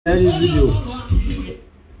this video.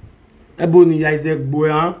 Ebony is a boy,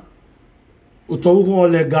 huh? Utowu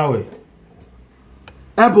ole gawe.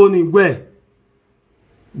 Ebony, where?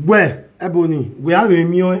 Ebony, where are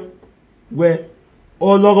you? Where?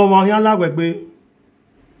 Oh, logo Mariana, where?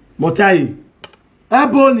 Motai.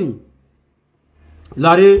 Ebony.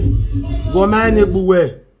 Larry, woman,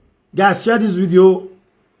 Ebuwe. Guys, share this video.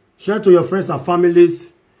 Share to your friends and families.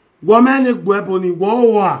 Woman, Ebony,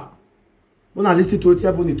 whoa. When I listen to it,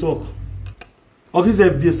 Ebony talk. Okay, it's a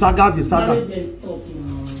Visaga. Married men, stop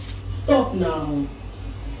now. Stop now.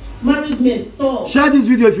 Married men, stop. Share this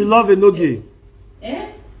video if you love Enogie.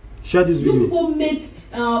 Eh? Share this video. You people make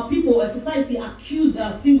people, society accuse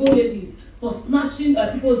single ladies for smashing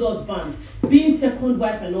people's husbands, being second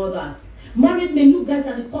wife and all that. Married men, you guys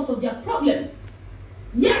are the cause of their problem.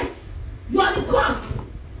 Yes, you are the cause.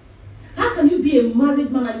 How can you be a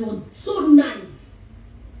married man and you're so nice?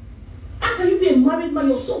 How can you be a married man,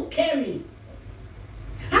 you're so caring?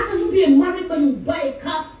 How can you be a married man, you buy a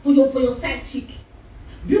car for your side chick?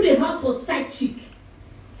 Build a house for side chick.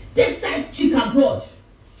 Take side chick abroad.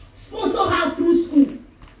 Sponsor her through school.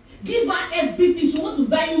 Give her everything. She wants to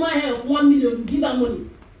buy human hair of 1 million, you give her money.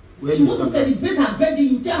 She wants to celebrate her birthday,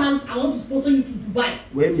 you tell her, I want to sponsor you to Dubai.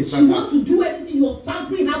 She wants to do everything, you're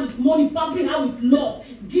pampering her with money, pampering her with love,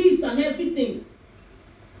 gifts and everything.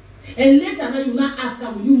 And later now you now ask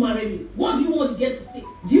her, will you marry me? What do you want to get to say?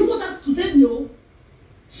 Do you want us to say no?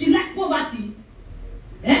 She like poverty.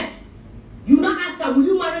 Eh? You now ask her, will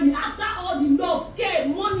you marry me? After all the love, care,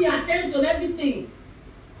 money, attention, everything.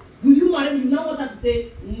 Will you marry me? You now want her to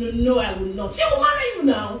say, no, I will not. She will marry you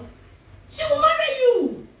now. She will marry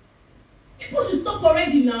you. People should stop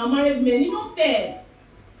already now, married men. It's not fair.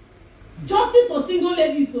 Justice for single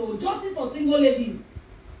ladies, so justice for single ladies.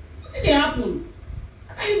 What did they happen?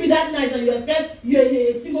 How can you be that nice and you expect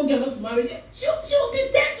a single girl not to marry you? She will be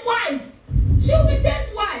 10th wife. She will be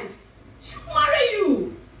 10th wife. She will marry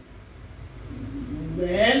you.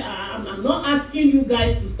 Well, I'm not asking you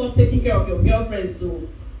guys to stop taking care of your girlfriends, so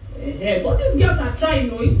but these girls are trying,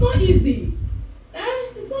 you know. It's not easy.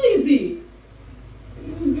 It's not easy.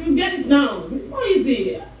 You get it now. It's not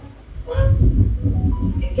easy. Well,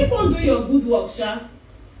 keep on doing your good work, Sha.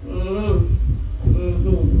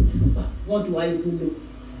 What do I even know?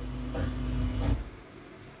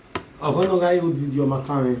 I'm going to get you video, my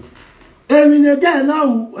camera. Even again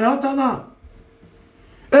now, Eotana.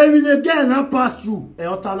 Even again now, pass through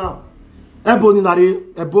Eotana. Ebony Nare,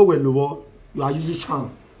 Ebo, you are using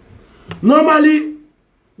charm. Normally,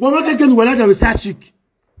 when I get well, I will start chic.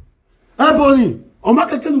 Ebony, on my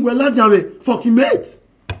can well, I will fucking mate.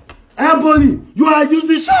 Ebony, you are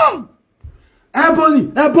using charm.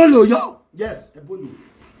 Ebony, yo. Yes, Ebony,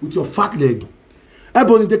 with your fat leg.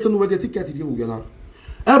 Ebony, they can wear the ticket to you now.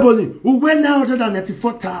 Ebony, who went now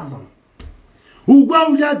 194,000. Who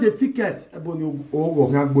go get the ticket? Ebony,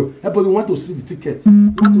 Ebony want to see the ticket.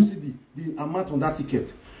 You want to see the amount on that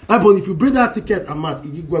ticket. Ebony, if you bring that ticket amount,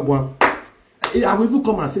 I will even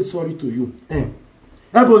come and say sorry to you.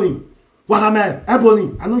 Ebony,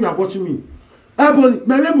 Ebony, I know you are watching me. Ebony,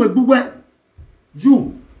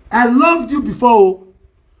 you, I loved you before,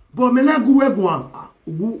 but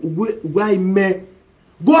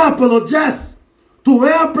go apologize to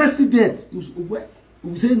our president. You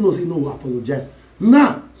say no, apologize.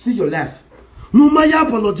 Now, see your life. No matter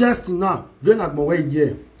apologize now, then I'm away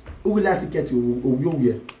here. Who will like to get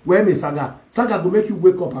you? Where me Saga go make you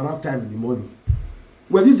wake up around 5 in the morning.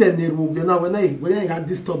 Well, this is a neighbor. You know, when I had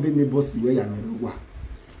disturbing neighbors, where you are.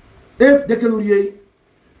 If they can hear,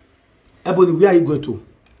 Ebony, where are you going to?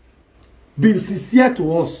 Be sincere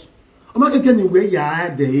to us. I'm not getting where you are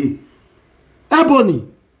there. Ebony,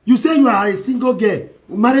 you say you are a single girl.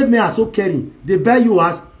 Married men are so caring. They bear you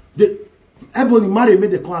as Ebony married me.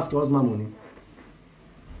 They can't ask your husband money.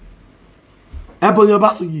 Ebony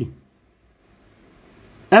Obasuyi.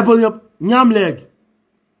 Ebony nyam leg.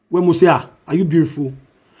 When we say, are you beautiful?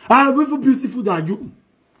 I'm beautiful than you.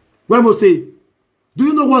 When we say, do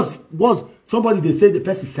you know what's somebody they say the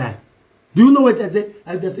person fine? Do you know what they say?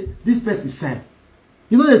 They say this person fine.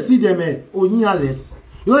 You know they see them less.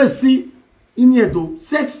 You know they see in here though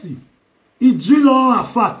sexy. He drill all her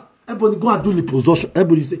fat. Ebony go and do liposuction.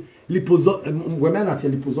 Ebony say liposuction. Women at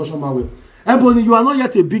liposuction my way. Ebony, you are not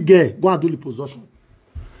yet a big girl. Go and do liposuction.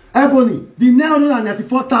 Ebony, the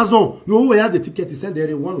 994,000. You know have the ticket. He said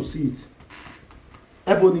they want to see it.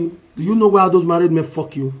 Ebony, do you know where those married men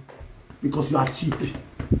fuck you? Because you are cheap.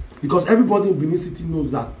 Because everybody in Benin City knows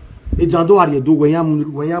that. Ejando Ariedo when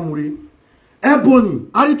you Ebony,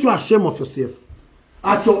 aren't you ashamed of yourself?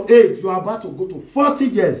 At your age, you are about to go to 40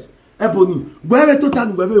 years. Ebony, where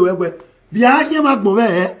total where. Be a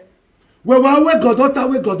magmo we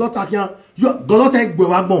goddaughter can your goddaughter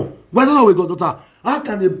gbewagbo. Whether not we goddaughter, how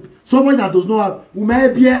can someone that does not have we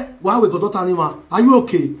may be why we goddaughter anymore? Are you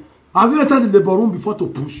okay? Have you entered the labor room before to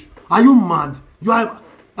push? Are you mad? You are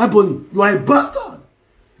Ebony. You are a bastard.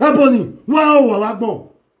 Ebony. Wow,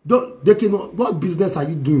 they cannot. What business are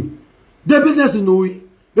you doing? The business in Enogie.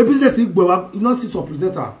 The business in Disguagua. You not see some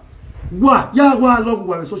presenter. What? Yeah, what I love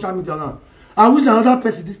with social media now. I wish another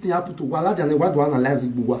person this thing happen to. Why do I analyze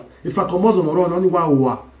it? If I come on the run, only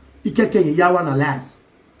one he can't analyze.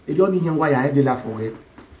 He don't need why I had the laugh for it.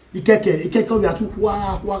 He can't come here to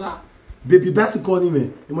wah. Baby Bessico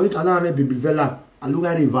me. The money can have baby Vela. I look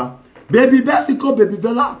at river. Baby Bessico, baby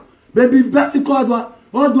Vela. Baby Bessico,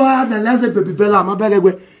 all do I analyze baby Vela. My bag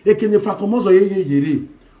away. He can't if I come on the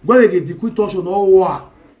where they get the quick touch on all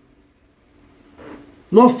war.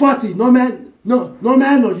 No fatty, no man, no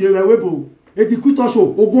you are webo. Et the quick touch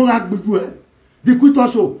o go rak buju. The quick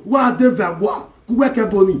touch o wa de verwa. Ku work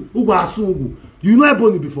Ebony. Who was soon. You know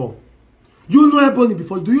Ebony before. You know Ebony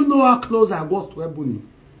before. Do you know how close I was to Ebony?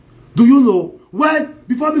 Do you know? Well,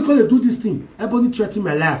 before because they do this thing, Ebony threatened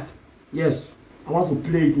my life. Yes, I want to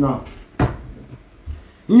play it now.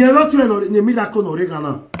 They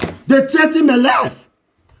threatened my life.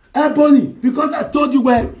 Ebony, because I told you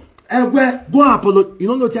where go and apologize. You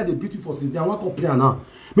don't know the beautiful things. I want to play now.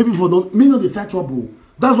 Maybe for don't me know the fact trouble.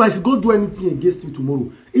 That's why if you go do anything against him tomorrow,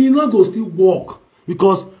 he not go still walk.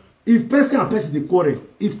 Because if person and person they quarrel,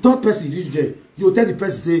 if third person reach there, you tell the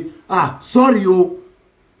person say, sorry yo.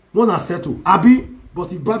 One are settled. Abi,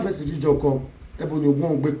 but if bad person reach come, Ebony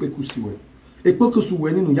won't break pekusiwe. A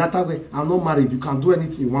pekusiwe ni yatawe. I'm not married. You can do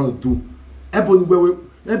anything you want to do. Ebony,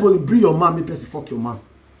 bring your man. Make person fuck your man.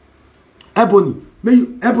 Ebony,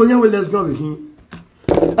 Ebony will lesbian with him.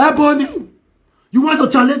 Ebony, you want to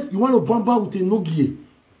challenge? You want to bomb out with Enogie?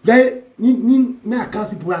 Guy, me I can't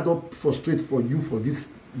people I don't frustrate for you for this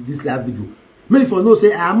live video. Me for no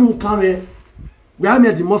say I'm who come here. We are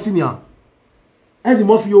me the muffin here. And the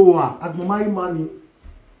mafia at my money.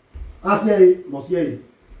 I say, Monsieur,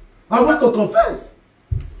 I want to confess.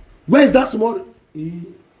 Where is that small? Me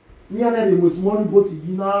and the small boat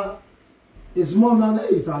in a small man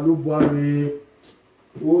is a low boy.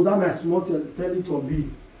 Oh, that my small tell it to be.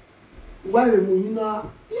 Why the Munina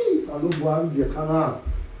is a low boy with the canal.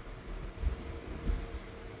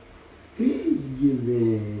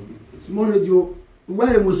 Small radio.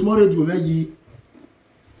 Why the small radio? Where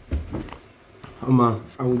man,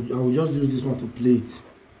 I will just use this one to play it.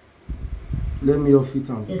 Let me off it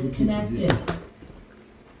and put it to this.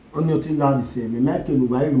 On your thing now the same.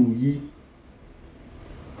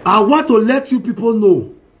 I want to let you people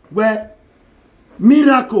know where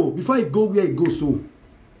Miracle before it go where it goes. So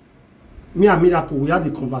me and Miracle we had the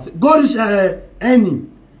conversation. God is any,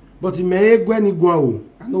 but it may go any go.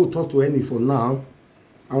 I know we'll talk to any for now.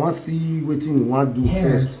 I want to see what you want to do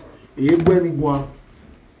first. It go any go.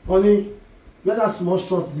 Only. Let us small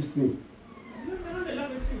short this thing.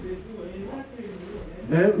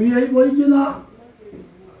 We are going now.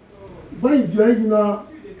 Why if you are now?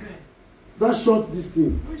 That short this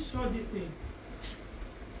thing. Which short this thing?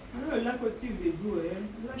 I don't like what you do.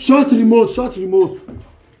 Short remote.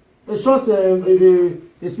 A short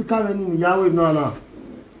a speaker running in Yahweh now.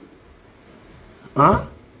 Huh?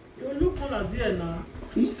 You look on at there now.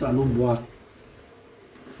 Please, I know boy.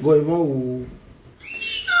 Go on.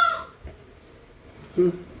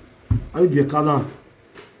 Are you be a canal?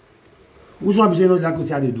 Which one be saying like what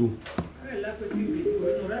they do?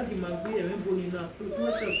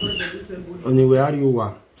 Anyway, are you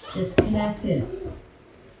what? It's connected.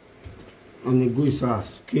 On the good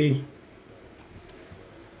sauce, okay?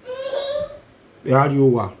 Where are you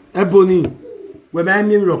what? Ebony, we may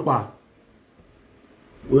mean ropa.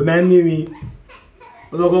 We may mean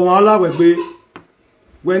logo wala we be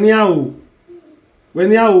when you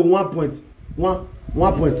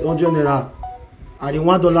 1.100 naira and the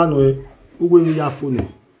 $1 no who will you have phone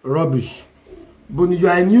rubbish. But you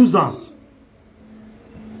are a nuisance.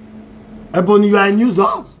 Ebony, you are a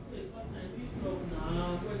nuisance.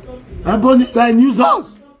 Ebony, you are a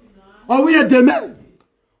nuisance. Are we a deme?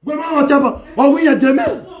 Are we a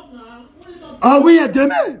deme? Are we a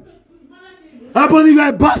deme? Ebony, you are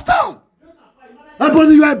a bastard.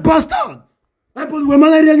 Ebony, you are a bastard. Ebony, we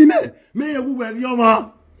man anime. Me you were your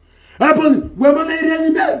man. Ebony, we man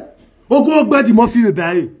anime. Ogo ogba di mofi we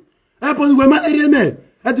bae. Ebony, we man anime.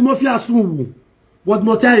 E di mofi asun. What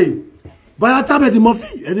more tell? By the time the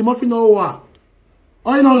mofi no wa.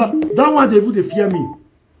 Oh, you know that one they fear me.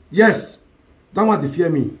 Yes, that one they fear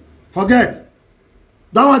me. Forget.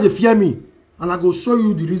 That one they fear me, and I go show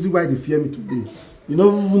you the reason why they fear me today. You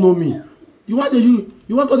don't even know me. You want to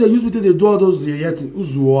use me to do all those yet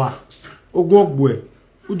Uzua. Ogogwe.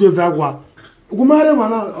 Udevagua. Ugumare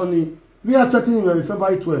wana only. We are chatting in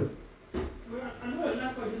February 12.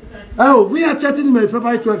 Oh, we are chatting in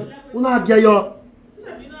February 12. Una geyo.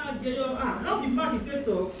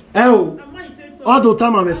 Oh, all the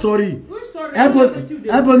time I'm sorry.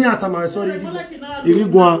 Ebony atama sorry.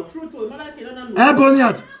 Igigwa.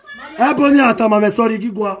 Ebony atama sorry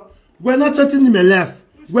igigwa. We're not chatting in my left.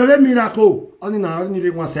 We're a miracle. Only now, only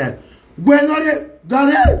one said. We're not a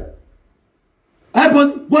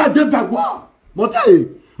Ebony, what the fuck? What are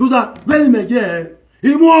you? Do that very much, yeah.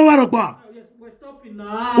 He more over. We're stopping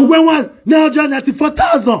now. Who went one? Now, John,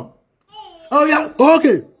 94,000. Oh, yeah,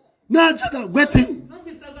 okay. Now, John, waiting.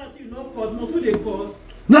 Nothing says you know, cause most of the cost.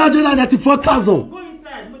 Now, John, 94,000. Go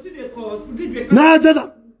inside, most of the cost. Now,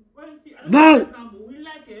 John.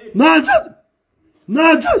 Now, John,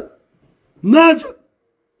 94,000.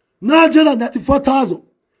 Now, John, 94,000.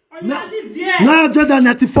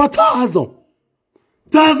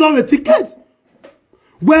 1,000 with tickets.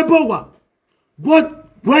 Where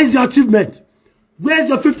is your achievement? Where is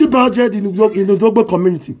your 50 budget in the Dogbo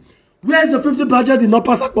community? Where is the 50 budget in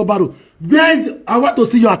Upper Sakobaro? Where is I want to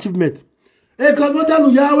see your achievement. Hey, God,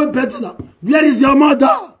 where is your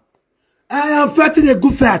mother? I am fighting a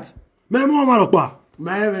good fight. My mom,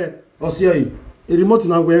 my Osia, a remote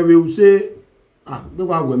now where we will say, the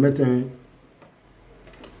one we met.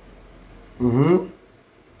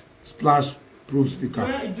 Splash. Proof speaker.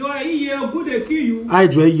 Joy, you good to kill you. I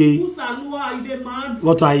joy ye. Who's you demand?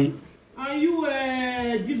 What are you? Are you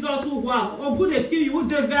Jesus who wa? Oh, good to kill you. Who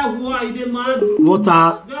the very war you demand? What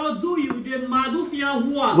are? They'll do you demand. Who fear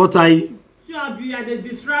war? What are you? Shall be at the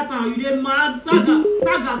distractor. You demand.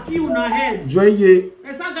 Saga kill na head. Joy ye.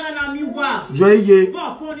 A saga na mi wa. Joy ye.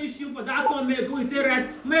 God punish you for that comment. Who is red?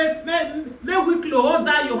 May we close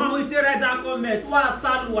that you have with red that comment. What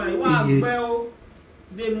salwa? What well?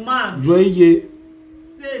 The man. Joye.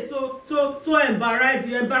 Say so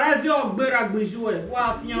embarrassing. Embarrassing or beragbejoe.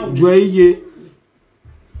 Wa fian. Joye.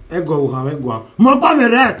 Ego o kan ego. Mo pa me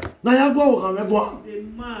re. Na ya go o kan ego. The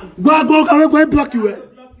man. Go kan ego block you.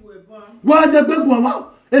 Wa de gbe go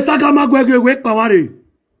wa. E saka ma go ego we pa wa re.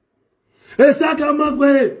 E saka ma go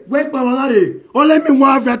we pa wa re. O le mi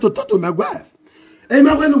wa after to me go. E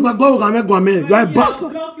ma go nu go o kan ego me. You are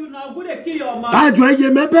bastard. Block you now. Go dey kill your man. Ah joye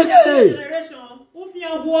me bege.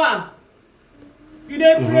 You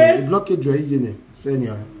dey praise. Block it joy yene.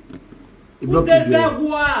 Senya. He block it joy.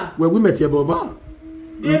 Where we met here baba.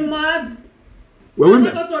 They mad. Where we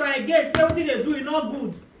met. Not to against everything they do is not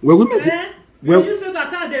good. Where we met. Where you say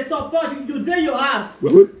that they support you dey your ass.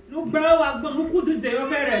 No bro wa gbon mu kudu dey your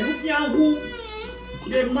bere. No fian who.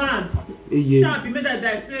 They mad. Eye. Can't be made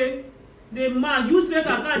that say the man use fake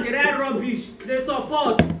account they write rubbish. They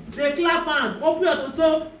support. They clap hand. Open your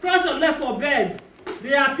toto. Cross your left for bed. They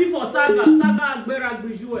happy for Saga. Saga Agbera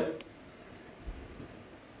Gbejue.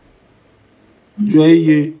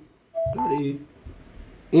 Joye. Dari.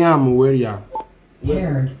 Iam where ya?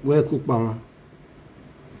 Where cook mama?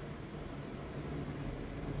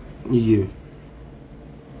 Iye.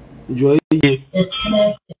 Joye.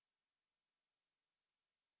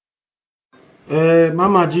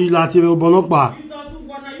 Mama G lati me obonopa. Jesus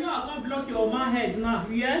Ugwana, you are gonna block your man head now,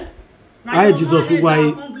 yeah? Aye Jesus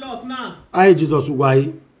Ugwai. Aye Jesus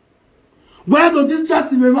Ugwai. Where do this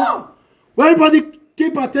chat me ma? Where everybody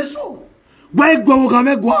keep attention? Where go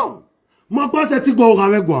game go? Mo pa se ti go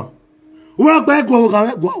game go. Where go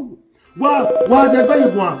game go? Why they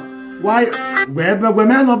go go? Why we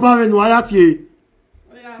me no ba we no ayati.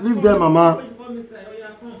 Leave them mama.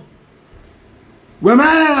 We me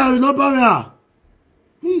no ba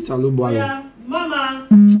me. It's a little boy. Mama.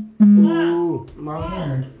 Oh,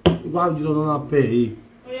 mama. Why you don't know pay?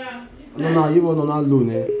 No, you don't know loan.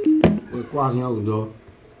 We quite here with do.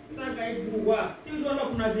 You don't know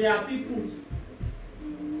from the people.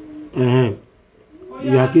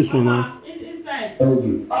 You are kissing now.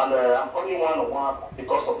 And I'm only one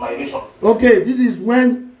because of my nation. Okay, this is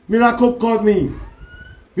when Miracle called me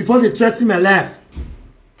before they threatened my life.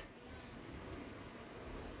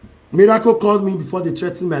 Miracle called me before they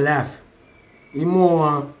threatened my life. You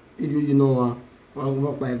know, I'm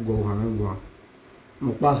not like go.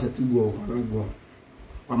 I'm pass it to go.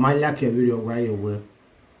 I might like a video right away.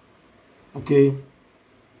 Okay.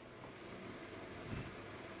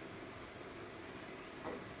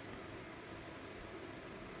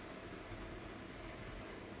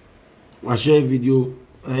 I share video.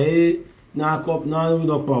 Hey, now cop now we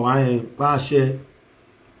don't power. Pa share.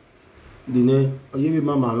 Dine. You be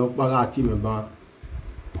mama no para ti me ba.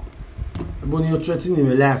 Ebony you threatening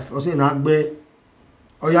my life. I say na gbe.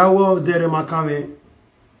 Oyawo dere makame.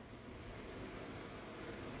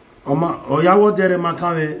 Oyawo dere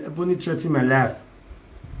makame. Ebony threatening my life.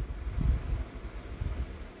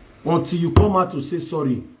 Until you come out to say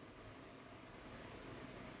sorry.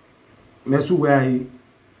 Mesu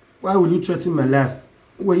why will you threaten my life?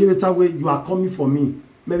 Where you later way you are coming for me?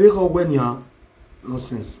 Maybe go when you are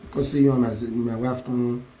nonsense. Because you and my wife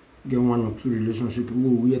don't get 1 or 2 relationships.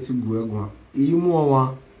 We have to go.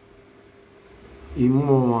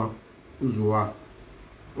 Imu Uzua.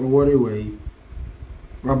 Or worry way.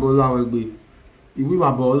 Rabola wegbe. Iwi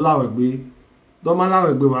wabola wegbe. Domala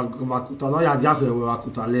wegbe wakuta no ya diake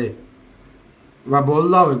wakuta le.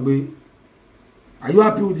 Rabola wegbe. Are you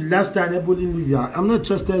happy with the lifestyle Ebony live here? I'm not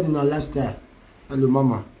interested in a lifestyle. Hello,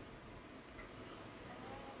 mama.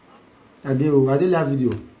 I did live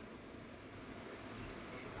video.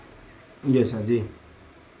 Yes, I did.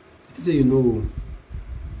 I say you know.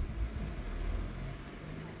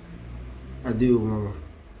 I did, mama.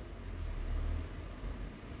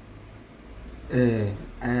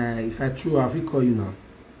 If I true, I will call you now.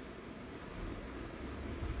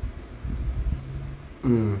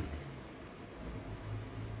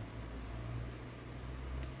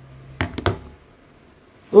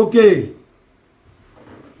 Okay,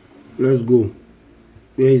 let's go.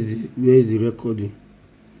 Where is the recording?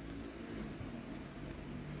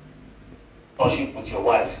 With your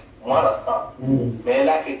wife, you understand?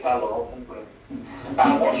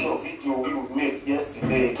 I watched your video you made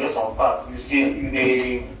yesterday. Get some facts. You say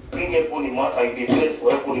they bring Ebony matter. They vex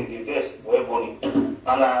for Ebony. They vex for Ebony, and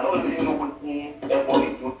I don't really know what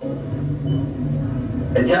Ebony do.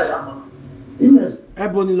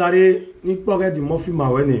 Ebony lare ni poke di Murphy ma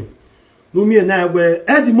we no mi na egbe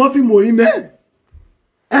di Murphy mo ime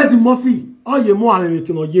di Murphy oye mo ame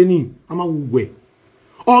kino ye ni ama wugwe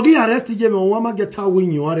ogi arrest ye me won ma get how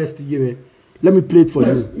when you arrest ye me. Let me play it for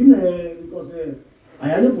you. Because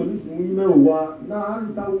I am police mu ime wa na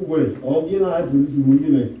anta wugwe ogi na police mu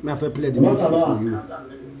ime Me fa play the Murphy for you.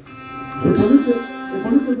 The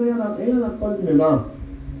police they are calling me now.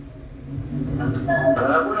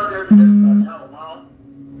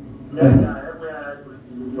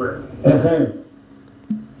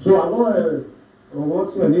 So I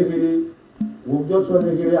want to Enogie, we'll just want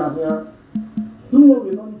to hear out there. Do what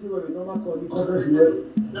we don't do, we don't call the conference here.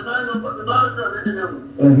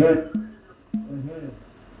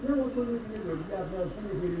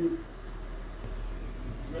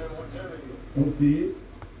 Okay.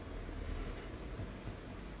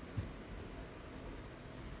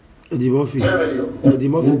 Eddie Murphy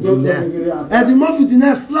dinner. Eddie Murphy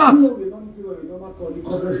dinner flat.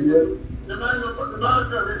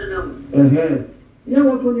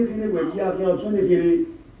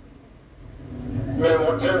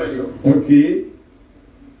 Okay.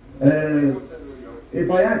 If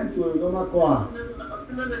I ask you to normal call.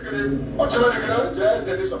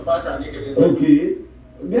 Okay.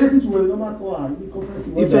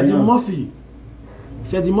 If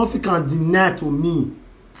Eddie Murphy can deny to me,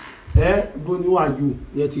 Ebony wa you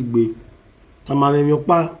yet gbe. Tamame mi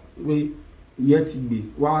pa we yet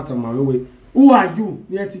gbe. Wa tamame we. Who are you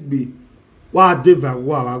yet gbe? Wa David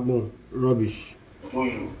wa agbon rubbish.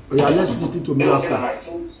 Yeah, let's listen to me.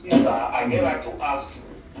 I get right to ask you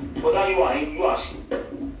whether you are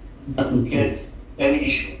to get any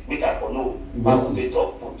issue. Make I know. I will they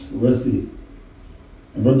talk put. We'll see.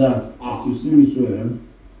 Brother, as you see me so,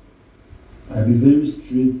 I be very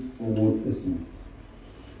straightforward person.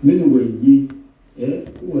 Meanwhile,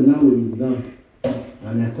 who are now with down,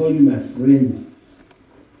 and I call you my friend.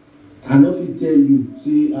 I not tell you,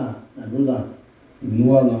 say, my brother, you know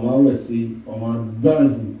what I'm always say, I'm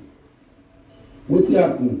done. What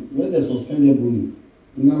happened? When they suspended Ebony,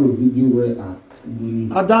 now a video where Ebony.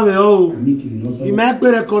 Adame, he might be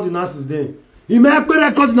recording us is there. He might be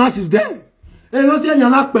recording us is there. Hey, no say you're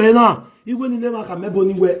not paying now. Even in the back of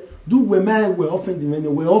Ebony, where do women were offending many,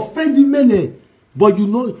 we're offending many. But you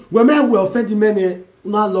know, women were offending many,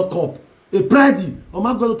 not lock up. A pride, oh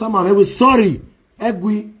my God, Tamam, we're sorry.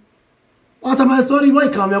 Egui. What am I sorry? Why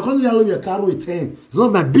come? You're calling your car with 10. It's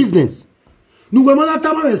not my business. No, we're not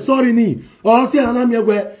Tamam, sorry, ni. Or say, I'm here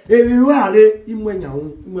where everywhere,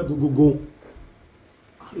 go.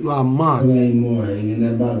 You are mad. No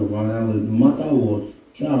matter what,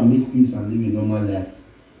 try and make peace and live a normal life.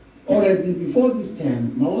 Already before this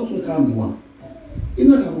time, my wife will come one. You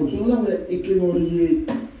know, I'm going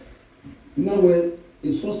to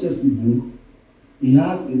a successful, he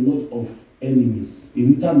has a lot of enemies.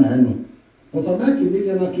 In time, I know. But I'm not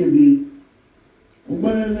kidding.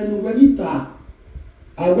 Why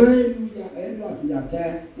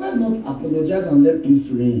not apologize and let peace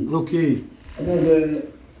reign? Okay. Another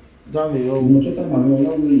Damn yo. mo to ta ma me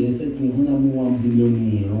ona we yes say kin huna mo 1 billion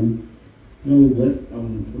ni o. No we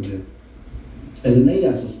problem. And na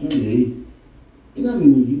ya suspend dey. Ina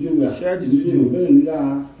me video we Share this video. Be ni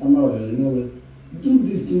la ama we na we. Do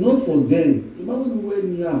this thing not for them. Imagine we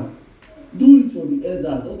ni ya. Do it for the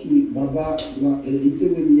elders. Okay, Baba, it's a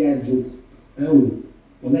way ya joke. Oh,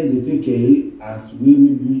 when I go take care as we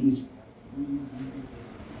maybe is.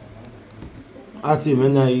 Ati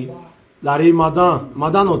mena yi. Lari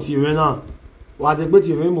madan oti mena. Wa de gbe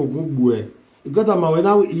ti re mo gun gbu e. Igota ma we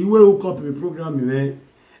na iwe o copy program me.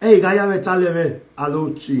 Eh ga ya meta le me.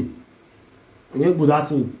 Hello chi. Oyen gbu that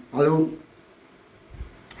thing. Hello.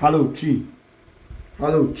 Hello chi.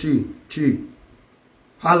 Hello chi. Chi.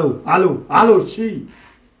 Hello chi.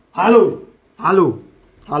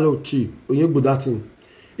 Hello chi. Oyen gbu that thing.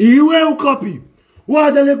 Iwe o copy.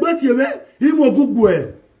 Wa de le gbe ti re imo gugbu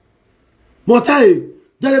e. Motai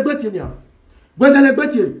delegbeti ni a. Gbe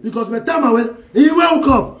delegbeti because me time away he wake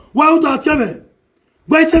up. Wa u ta tieme.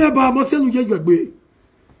 Gbe tieme ba mo se nu je gbegbe.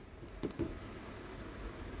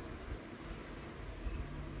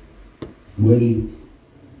 Wari.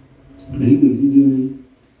 Lẹ́yìn video ni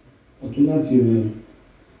ọ̀tún láti rẹ̀.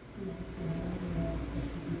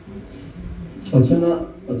 Ọ̀tún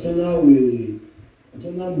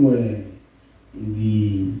náà mọ̀ ẹ̀ ìdí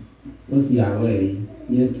wọ́n sì yàwó ẹ̀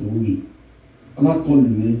ní ẹ̀tọ́ wì. Ọlọ́kọ̀ọ́lù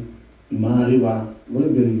ni ìmáàrí wa wọ́n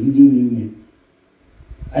bẹ̀rẹ̀ fídíò ní ní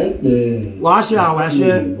àìpẹ́ Wa ṣe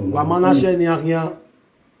àwẹ̀ṣẹ́ wa máa náṣẹ́ ní akíyàn.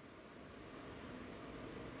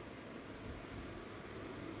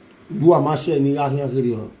 Bu wa máa ṣẹ́ ní akíyàn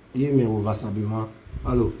kiri ọ. Iye mẹ́wọ̀n vasabi ma.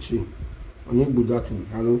 Hello chi. Oyen gbu that thing.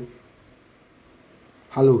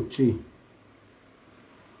 Hello chi.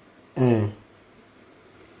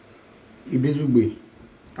 Ibezugbe.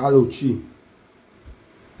 Hello chi.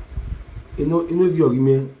 Inú vi ori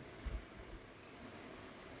me.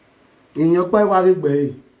 Èyàn pa wa ri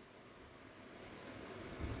gbe.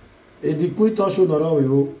 Ediku ito show lọ́rọ̀ we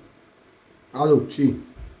o. Hello chi.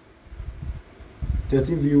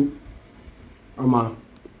 13 view. Ama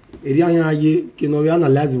eri ayan aye ke no we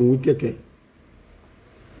analyze we keke.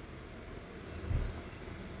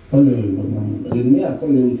 The me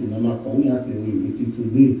according to Mama Kawhi has a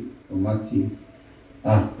today or Matthew.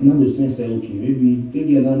 Now the sense say okay, maybe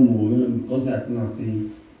take that moment because I think I say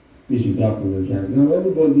we should go apologize. Now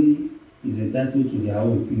everybody is entitled to their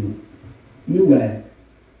own opinion. Meanwhile,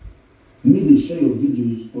 me they share your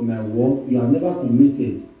videos for my work. You have never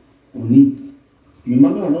commented on it. You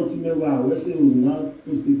might not remember I say we now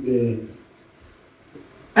post it.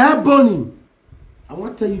 Ebony, I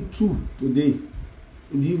want to tell you two today.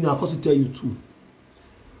 In the evening, I'll also tell you two.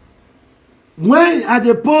 When I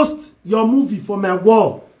dey post your movie for my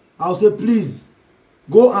wall, I'll say, please,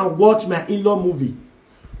 go and watch my in-law movie.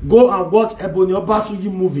 Go and watch Ebony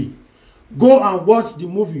Obasuyi movie. Go and watch the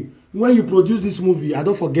movie. When you produce this movie, I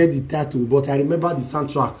don't forget the title, but I remember the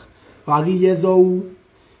soundtrack. Wariyezo,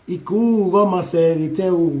 Iku Roma se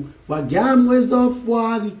reteu, Wagamwezo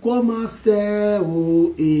Fuari Koma se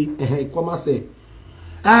o Koma se.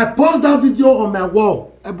 I post that video on my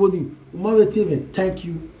wall. Ebony, thank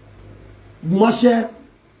you. Moshe,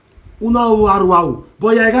 una arwao.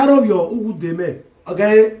 But I got of your ugu deme.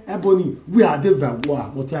 Okay, Ebony, we are the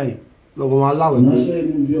Vagua. What I love my allow it.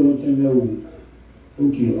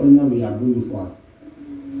 Okay, on now we are going for.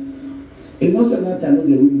 It was that time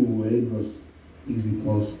the we is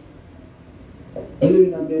because early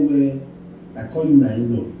where I call you my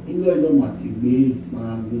in-law. In-law matter me,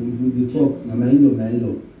 if we talk, my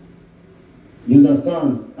in-law. You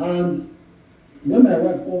understand? And when my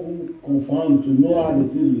wife confirmed to know how the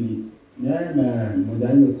thing relates, yeah man,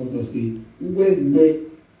 mother-in-law come to say,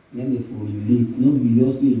 then they for relate, not be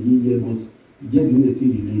just say yeah, but get the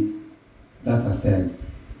thing relates. That aside.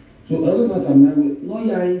 So other than that, no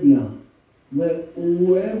yeah, where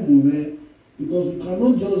because we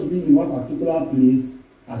cannot just be in one particular place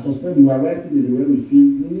and suspend we are writing the way we feel.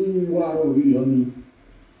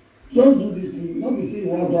 Just do this thing. Not be saying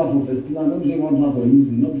you want to have for Festina, not be saying you want to have for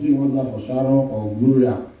Easy, not be saying you want to have for Sharon or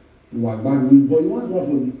Gloria. You are back with, but you want to have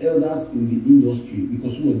for the elders in the industry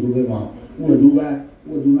because who are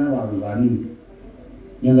doing.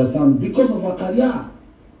 You understand? Because of her career.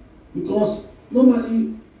 Because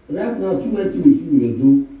normally, right now, too many things we feel we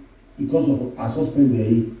do because of our suspend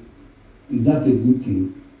there. Is that a good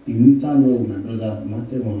thing? The winter no, my brother,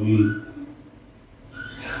 matter on you.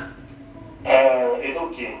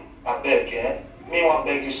 Enogie, I beg, me want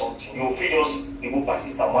beg you something. You feel just remove my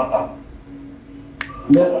sister matter.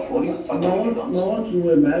 No, want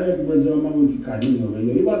to marry because your mom will carry you.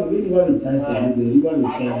 Even when you want to tie something, you want to I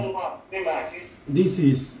don't want my sister. This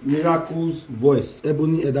is Miracle's voice,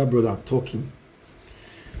 Ebony elder brother talking.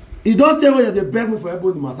 He don't tell me that they beg me for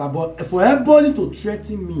Ebony matter, but for Ebony to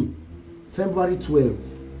threaten me, February 12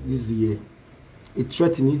 this year, he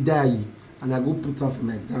threatened me die, and I go put her for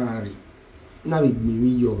my diary. Now with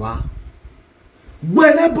me, Yoba.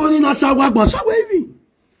 When Ebony na shawa,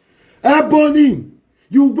 Ebony,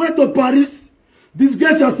 you went to Paris,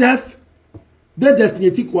 disgrace yourself. The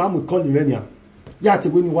destiny ko am call Irenia. Ya te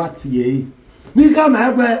we ni what ye. Ni ka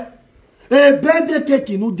ma egbe. E birthday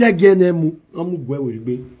cake nu je gene mu, amu gwe we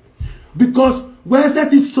gbe. Because when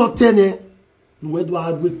set is sortene, where do I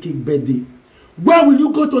have cake birthday? Where will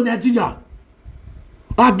you go to Nigeria?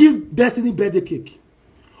 I give destiny birthday cake.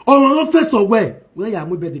 Or no face or where ya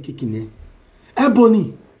mu birthday cake in.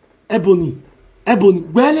 Ebony,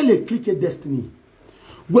 where le click destiny.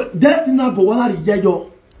 Destiny na bo wana ri yo.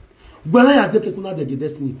 When I take a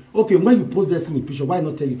destiny, okay, when you post destiny picture, why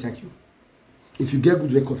not tell you thank you? If you get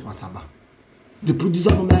good record for Asaba. The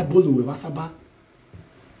producer no my bolu with Asaba.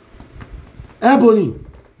 Ebony,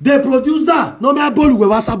 the producer no my bolu with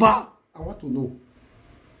Asaba. I want to know.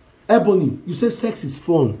 Ebony, you say sex is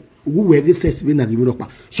fun. Who will get sex when na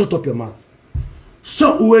shut up your mouth.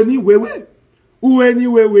 Shut way.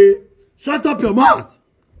 Shut up your mouth.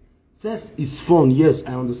 Sex is fun, yes,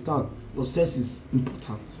 I understand. But sex is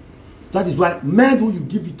important. That is why men who you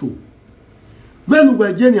give it to. When we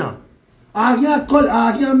were Kenya, I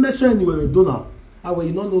hear mention you were a donor. I will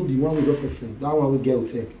not know the one with your friend. That one will get out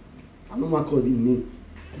take. I don't want to call the name.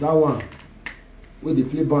 That one where they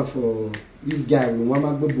play band for this guy with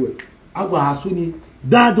one boy. I will ask you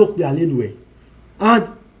that dog be anyway.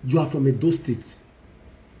 And you are from Edo State.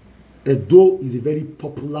 Edo is a very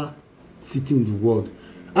popular city in the world.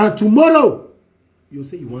 And tomorrow you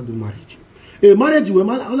say you want to marriage. A marriage will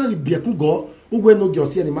only be a go, who will not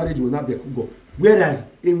just see any marriage will not be a go. Whereas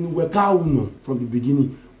in Wekauno from the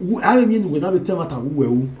beginning, I mean, will not tell matter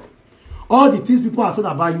who all the things people are said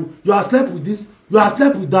about you, you are slept with this, you are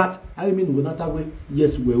slept with that. I mean, will not that way.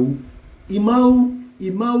 Yes, well, Imau,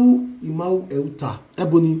 Euta.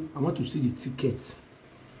 Ebony, I want to see the ticket.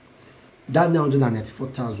 That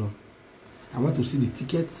 994,000. I want to see the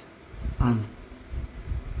ticket and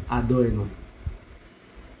I don't know.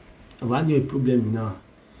 When you have a problem now,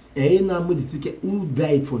 and now the ticket, who will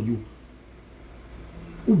buy it for you?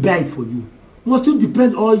 Who buy it for you? Must you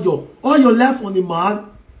depend all your life on the man?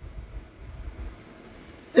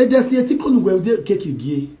 A destiny will they cake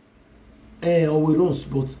again. Or we runs,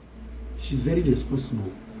 but she's very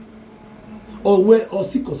responsible. Or where or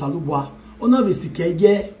sick or salubwa, or not be sick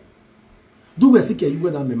yeah. Do we sick you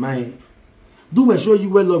when I'm a man? Do we show you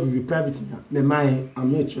where love will be private? I'm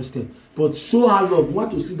not interested. But show her love. We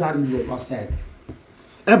want to see that in love outside.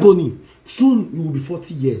 Ebony, soon you will be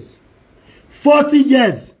 40 years. 40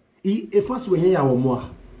 years. If first we hear our more.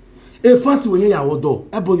 If first we hear our door.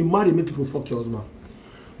 Ebony, marry, make people fuck your husband.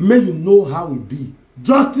 May you know how it be.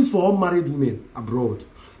 Justice for all married women abroad.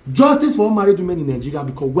 Justice for all married women in Nigeria.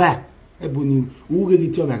 Because where? Ebony, who will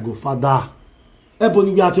get to my godfather?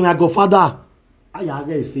 Ebony, we are to my godfather.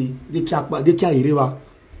 I say, they can't river.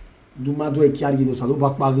 Do mado e carry no salo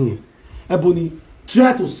back bagging. Ebony,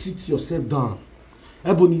 try to sit yourself down.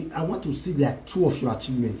 Ebony, I want to see like 2 of your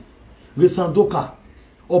achievements. Resandoka,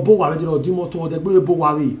 Obo Wari or Dimoto or the Bo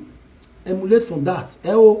Wari. Emulate from that.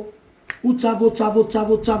 Who travel.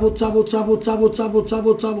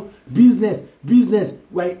 Business.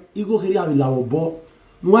 Why ego here will our bo.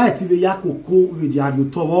 No I TV yako ko with the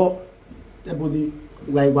tower. Ebony,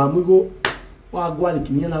 why Wamugo. Wagwa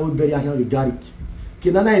Kinyana will bury the garlic.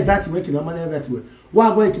 Kinana invite we kinana invite we.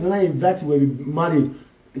 Wagwa kinana invite we married.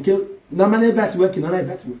 Namana invite we kinana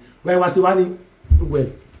invite we. Where was the one?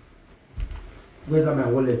 Where's my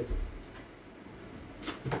wallet?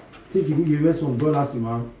 Think you give us some dollars,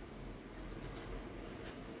 man.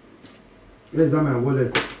 Where's my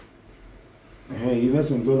wallet? Hey, give us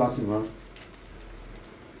some dollars, man.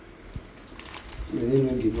 You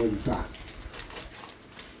didn't give me that.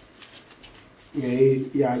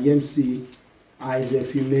 Yeah, MC. Aize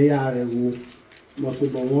filme ya rewu moto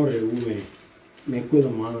bon rewu me ko no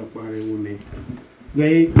ma pa rewu me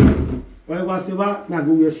gbe o wa se ba na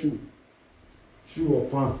go we shoe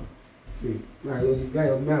opan okay na yo the guy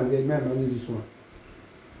of man get man on this one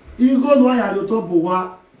e go no ya do to bo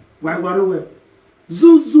wa gbaru we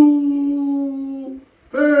zuzu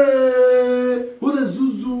who the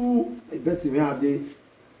zuzu e bet me ade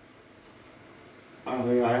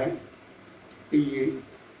iye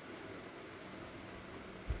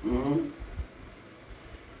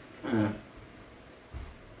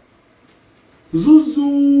Zuzu,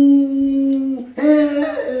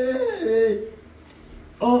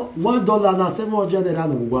 oh, $1 na 700 naira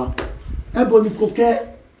no wa. Ebony koke.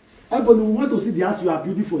 Ebony, we want to see the house you are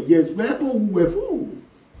building for years. Where we were fool.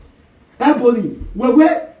 Ebony,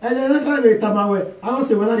 and then I don't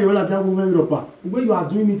say whether they will have that woman Europa. Where you are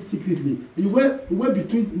doing it secretly. You were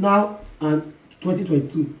between now and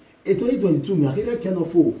 2022. In 2022, me I cannot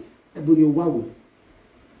fall. Ebony, wow.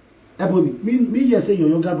 Ebony, me just say your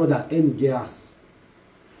younger brother any gas.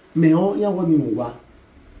 Me on ya woni mo wa.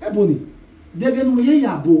 Ebony, they get we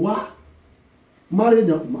ya bo wa. Marry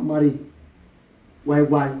na marry.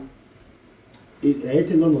 Why?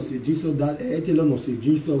 Ete lo no se Jesus that ete lo no se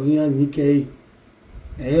Jesus yan nike.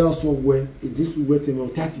 Also where this way te me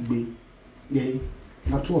 30 gbe. Yeah.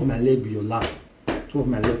 Na 2 of my leg be your lap. 2 of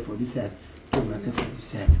my leg for this side. 2 of my leg for this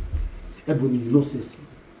side. Ebony, you know sense.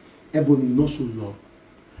 Ebony, you know show love.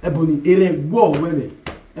 Ebony, ere gbo wele.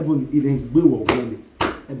 Ebony, ere gbe wo wele.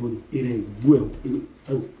 Ebony, ere gbo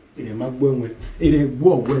ere ma gbo enwe. Ere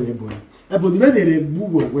gbo wele Ebony. Ebony, when ere gbo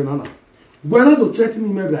wo we na. Gbo na to threaten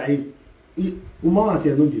him be Uma at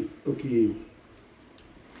Enogie. Okay.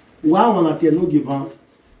 Wow, at Enogie ban.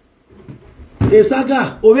 A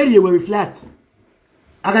saga already will reflect.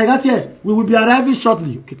 I got here. We will be arriving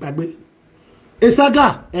shortly. Okay, pagbe. A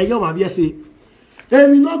saga, and you ma be say. E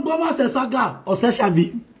we not go master saga or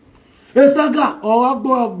seshavi. A saga or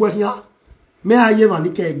agbo here. Me aye ma ni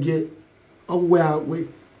kege. O where we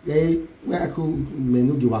ko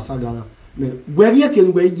Enogie wa saga na. Me where ye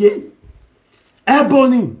ken we ye.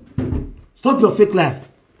 Ebony, stop your fake life.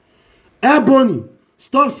 Ebony,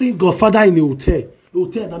 stop seeing Godfather in the hotel. The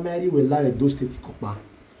hotel that Mary will lie at those states.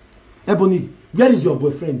 Ebony, where is your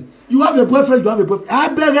boyfriend? You have a boyfriend, you have a boyfriend. I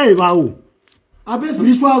beg you, I beg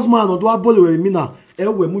spiritual man or do I bully with me now? I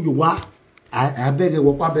beg you, I beg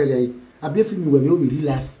you. I beg you when you real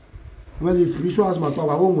life. When the spiritual man talk,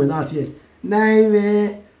 I won't win out here.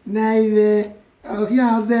 Naive. When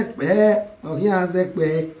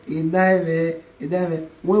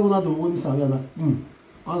we not the one is another.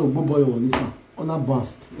 I don't go boy on this on a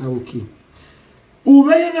bust. Okay. Who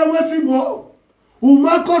may you away from more? Who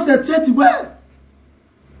might cause a chatty where?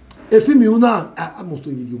 If you now, I must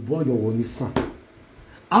tell you boy your one is son.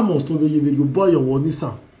 I must tell you boy your one is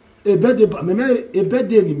son. A bed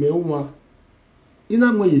in me one. In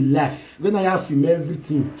a way you laugh when I have him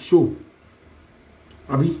everything show.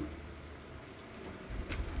 Abi.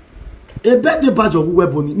 A bed the badge of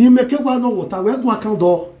Ebony, ni make one water, where do I count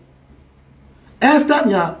door?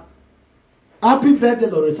 Esther, happy birthday,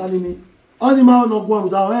 Loresanini. Only man no go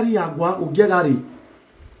without very agua or Gerari.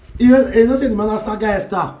 Even not say the man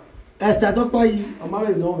Esther. Esther, don't buy you, a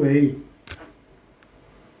man no way.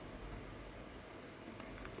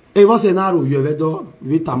 It was an arrow you ever do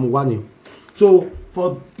with Tamuani. So,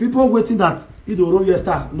 for people waiting that it will roll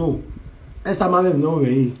Esther, no. Esther, man, no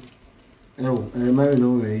way. Oh, man,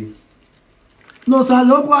 no way. No, sir,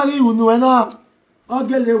 nobody will know enough. I'll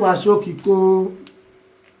get a wash kiko.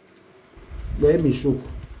 Where me shook.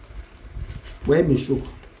 You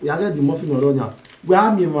get the muffin or on.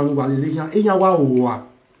 Where me one Walilian, in your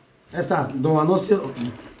Esther, don't want to say,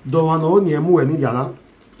 don't want only a move any gala.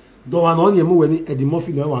 Don't want only a move any at the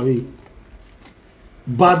muffin away.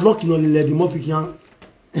 Bad luck in only let the muffin.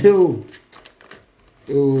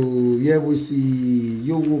 Oh, yeah, we see.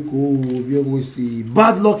 You will see.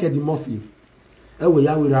 Bad luck at the muffin. Ewe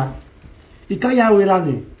yawira. Ika yawira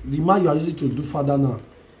ne. The man you are using to do father now.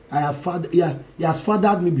 I have father. Yeah, he has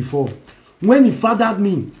fathered me before. When he fathered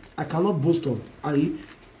me, I cannot boast of.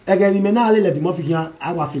 Again, he may not let the mafia here.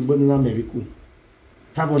 I was in America.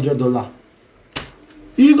 $500.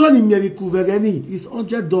 Even in America, vegani is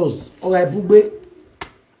 $100. Or I bube.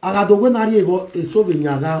 I don't when I arrive a solving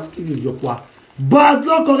around in your qua. But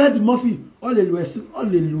not correct the mafia. All the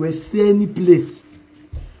any place.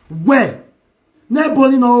 Where?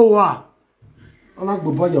 Neboni no wa. Ona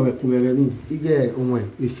gbo boyo we kunere ni. Ige onwe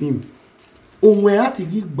e film. Onwe ati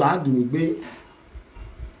gi gbag ni gbe.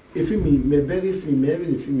 E film me very film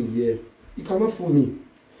every film here. You cannot fool me.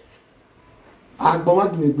 Agbo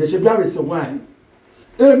wa ni gbe se bi are se wa.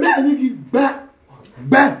 E me ni gi gbe.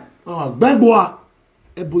 Gbegbo.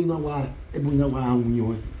 Ebony na wa anwu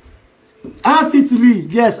yo.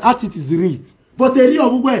 Attitude, yes, attitude is real. But a real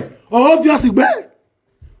ogugbe. Obvious gbe.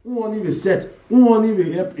 Who want in the set? Who want in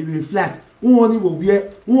the flat? Who want in the wear?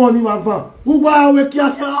 Who want in my van? Who want to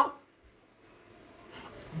care?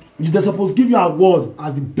 You're supposed to give you a award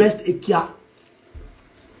as the best Ekia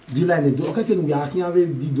dealer in the do. Okay, we are here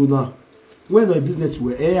with Dido now. When the business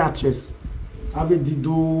were AHS, have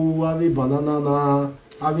Dido, have banana,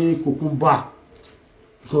 have cucumber,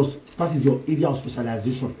 because that is your area of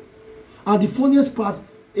specialization. And the funniest part,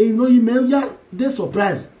 you know, they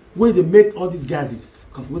surprised when they make all these guys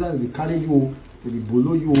whether they carry you, they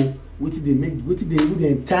below you, what they make, what they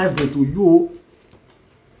entice them to you.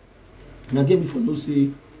 Now get me for no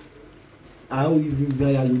say. How you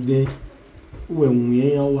very look there? When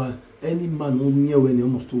we are any man who near when they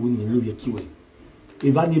almost to win in Louis Kiwi.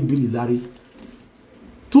 If I need Billy Larry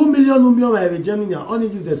 2 million number of Germany only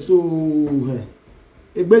is the so.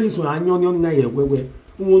 A belly so I know na ye where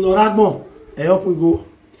no ragmo. E up we go.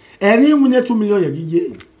 Every win 2 million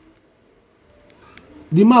ye.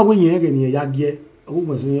 The man win ye again ye yagye. I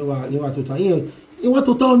go so you are total. You want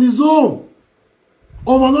total on his own.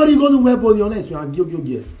 Oh, man, not going to wear body on it. You are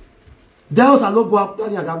give. Those are not go up.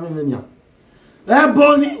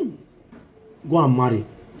 Ebony, go and marry.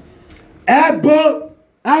 Ebo,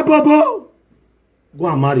 go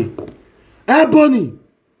and marry. Ebony,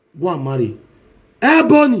 go and marry.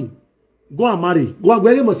 Ebony, go and marry. Go and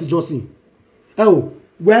wear Mercy Johnson. Oh,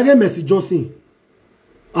 wear Mercy Johnson.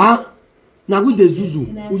 Ah, now with the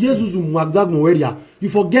Zuzu, we Zuzu Magdag Moeria. You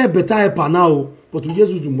forget better helper now, but we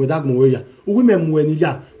Zuzu Magdag Moeria. Women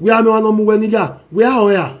Muenilia. We are no Muenilia. We are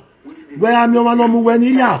where? Where am I no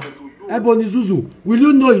Muenilia? Ebony Zuzu, will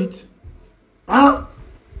you know it? Ah?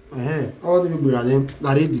 All the people are them.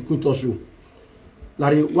 Larry the Quinto show.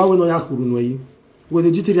 Larry, why we no yakuru no yi? When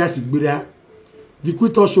the GTR Sigbera, the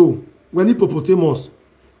Quinto show, when the hippopotamus,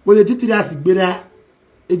 when the GTR Sigbera,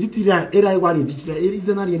 a GTR, era wari GTR, is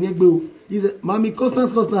an area negbo. Is Mammy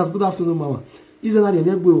Constance, good afternoon, Mama. Is an area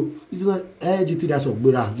negbo, is not a GTR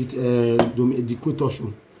Sigbera, the Quinto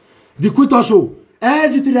show. The Quinto show, a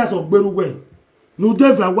GTR Sigbera. No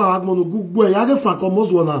devil wa agmo no Google ya ge franco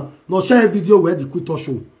mozo no share video where the Quito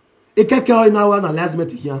show. E keke o na wa na last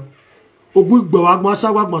meet here. Ogugbe wa agmo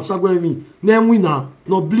asagwa mi na enwi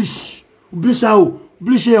no bleach. Bleach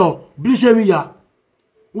mi ya.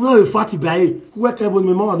 We no fati bae. Ku we ke bo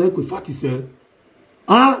mi mama na e ko fati se.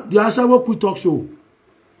 Ah, the asagwa Quito show.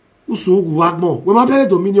 Usu ogu agmo. We ma bere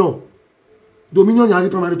Dominion. Dominion ya ge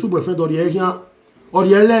primary two boyfriend ori e here.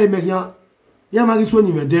 Ori ele me here. Ya ma gi so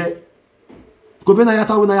ni me de. Kobe na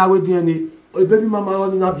yata wona ya we DNA o baby mama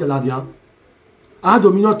oni na biela dia a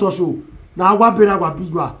Dominion to show na agwa bere agwa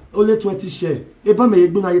bigwa only 20 share e ba me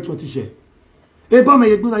yegbu na ye 20 share e ba me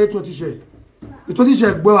yegbu na ye 20 share e 20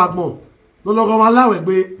 share gbe agbon no logo wa lawe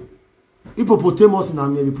gbe hippopotamus na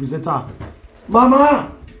me representer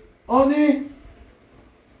mama oni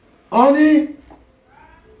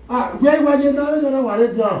ah we je na we na ware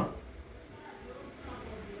jan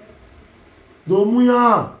do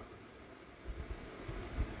muya.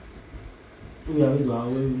 We are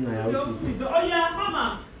doing oh yeah,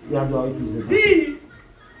 mama. We are doing see,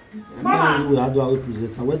 mama. We are doing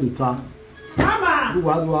presenter. Where do ta? Mama. We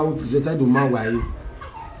are doing presenter. Do man why?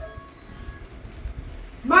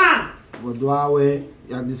 Ma. What do I wear?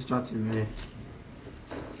 You are distracting me.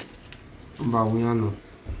 Mbawunyano.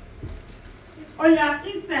 Oh yeah,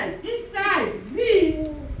 inside. Me.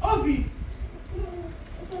 Ovi.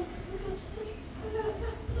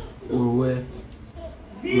 Oh where?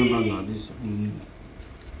 Remember this.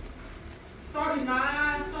 Sorry,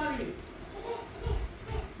 sorry.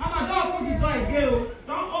 Mama, don't open the door again.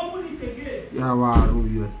 Don't open it again. Yeah, wow,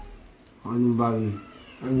 you. Baby.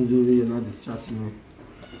 You're not distracting me.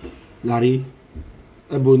 Larry,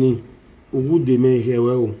 Ebony, who they may hear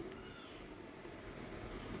well.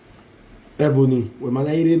 Ebony, when my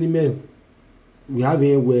lady any man, we have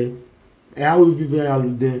anywhere. I will be very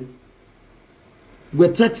out there.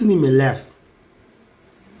 We're threatening me left.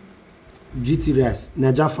 GTRS,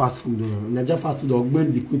 Naija fast food,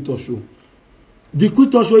 Ogbe the Quito show. The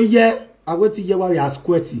Quito show here, I went to hear why we are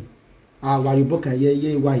squirty. Why you book and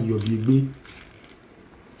yeah, why you're big.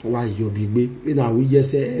 Why you're big. And now we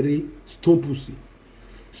just say, stone pussy.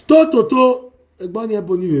 Stone Toto, Ebony,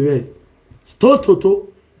 Stone Toto.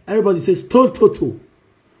 Everybody says Stone Toto.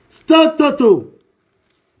 Stone Toto.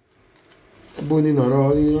 Ebony,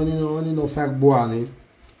 no fact boy.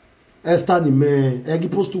 Esther the man, Eggy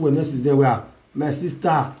post to when next is there where my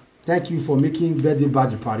sister, thank you for making birthday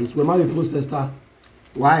badge Paris. When my post Esther,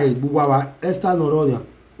 why Bubawa, Esther Noronia,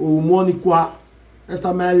 oh Monica,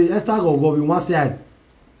 Esther Mary, Esther go in one side.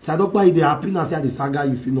 So I don't buy the happiness the saga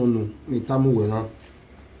if you don't know. Me tamu well,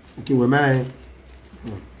 okay, we may.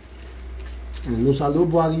 No salo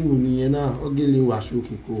boari uni na ogele wa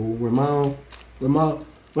shoki ko we ma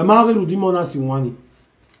Rudimo na si wani.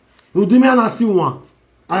 Rudimo na si wan.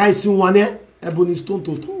 I see one Ebony Stone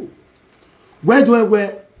Toto. Where do I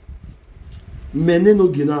wear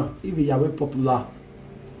Enogie now? If you are popular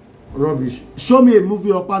rubbish. Show me a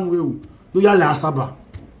movie up and will. No, you are Asaba.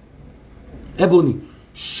 Ebony,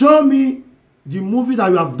 show me the movie that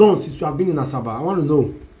you have done since you have been in Asaba. I want to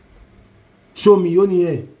know. Show me, only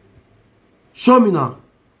here. Show me now.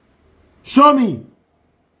 Show me.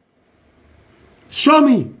 Show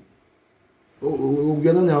me. Oh, we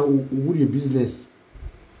don't know what your business.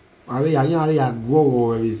 I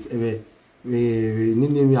go is name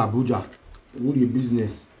Abuja. What your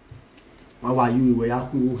business? How are you? Where are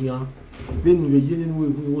you here? When we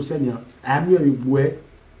you send ya. I'm here with boy.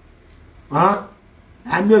 Huh?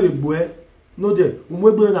 I'm here with boy. No de.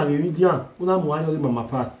 We go na India. Una mo ani mama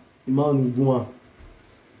part. Ima nu gwa.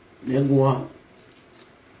 Legwa.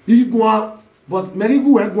 Igwa. But Mary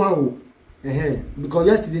go egwa o. Because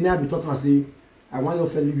yesterday night I be talking and say, I want your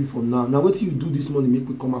family leave for now. Now what you do this morning make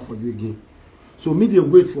we come out for you again. So me they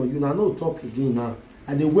wait for you now. No talk again now.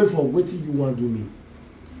 And they wait for what you want to do me.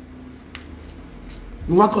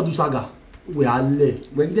 You want to do saga? We are late.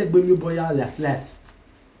 When they bring me boy are flat.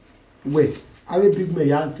 Wait. I will big me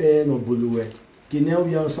yan fair no boluwe. Kenel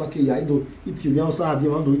we also ke ya do it you also have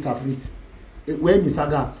want to interpret. When me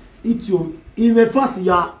saga it you even fast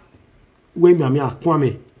ya we me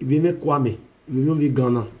kwame. Il veut Kwame, il veut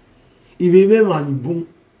Ghana. Il veut Manibon.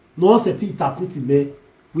 Non, c'est interprété, mais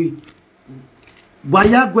oui.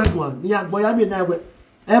 Boya Gwegwa, ni a Boya Menawe.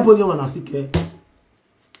 Ebony on a sick.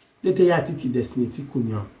 Let ya titi destiny,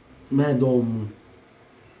 Tikunya. Mais dom.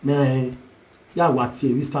 Mais ya wati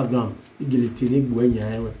Instagram. Igelete ni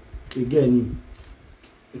Boya. Again,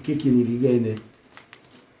 a cake in the again.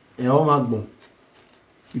 And all magbon.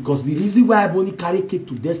 Because the reason why Ebony carry cake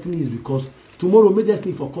to destiny is because tomorrow make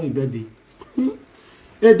destiny for come birthday.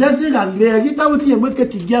 A destiny that you tell what you make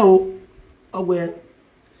cake girl. Oh well.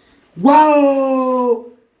 Wow!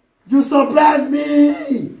 You surprise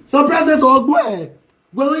me! Surprise us all boy.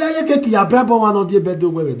 Well, you cake ya brabo one on the birthday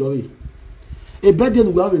we do. A birthday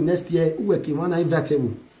we have next year. Who can one invite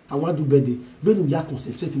you? I want to birthday. When you are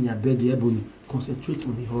concentrating your birthday, Ebony, concentrate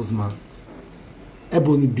on the husband.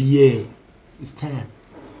 Ebony be it's time.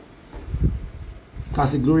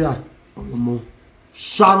 Kasi Gloria ọmọ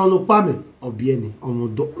Sharon ló pa mi obieni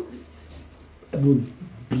ọmọ do Ebony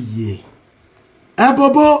biye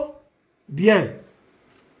Ebobo biye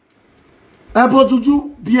Ebo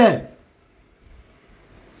Juju biye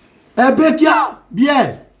Ebekia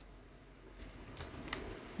biye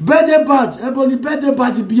Birthday badge Ebony birthday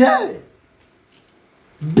badge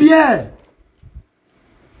biye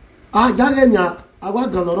ah jare nya awa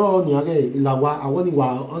ganoro ni age ilawa awoni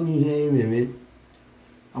wa oni ihe meme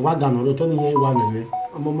awa ganoro to ni ihe wa meme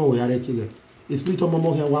omomo wo yare kige espiritu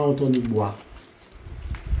omomo he wa to ni gboa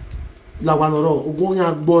lawa noro ogun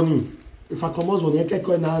yan gbo ni if I come on ye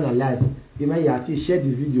keke na analyze e ma ya ti share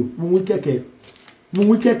the video mu wi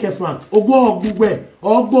keke frank ogun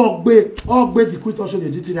ogbe the quit show the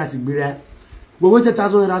duty na sigbere we wait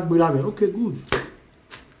 1000 naira gbere me okay good.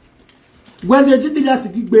 When the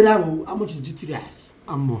GTS gigbera, how much is GTS?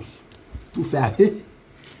 How much? Too fair.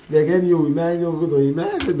 They get you, man, you go to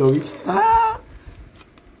imagine the week. Ah!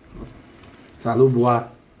 Salut, boy.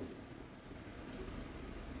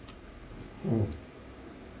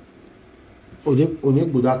 On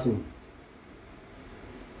est good at him.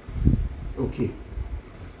 Okay.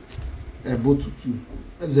 Ebo tutu.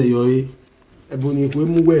 Eze yoye. Ebo ni ekwe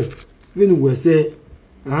muwe. Venu we say,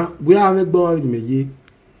 ah, we are make boy ni meye.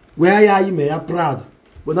 Where are you, may I proud?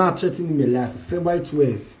 But not threatening me life. February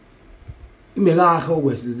 12. You may not how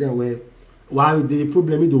West is there where why the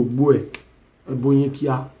problem is the boy. Ebony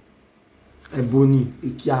Kia, Ebony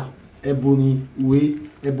Ikia, Ebony Way,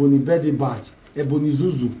 Ebony birthday badge, Ebony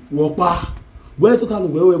Zuzu, Wapa. Where total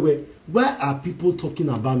where are people talking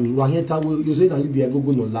about me? Why you say that you be a go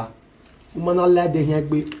no la? Woman let the here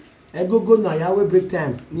be a go na yawe break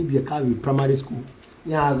time. Ni be a carry primary school.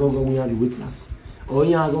 Yeah, go we are the weight class. Oh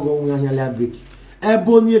yeah, go break.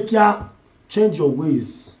 Ebony Kia, change your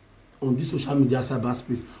ways on this social media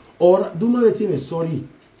cyberspace. Or do my team sorry.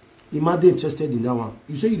 You might be interested in that one.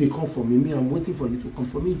 You say they come for me. I'm waiting for you to come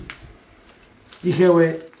for me.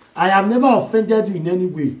 I have never offended you in any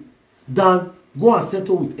way. Then go and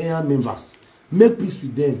settle with AR members. Make peace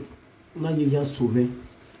with them. Now you can so me.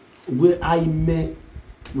 Where I may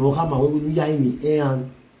no have my way when you me AR.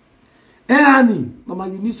 Mama,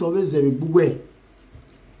 you need to always a bugwe.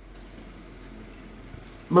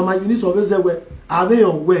 Mama, you need to always say, are they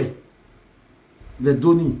on way? The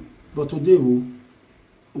Doni. But today,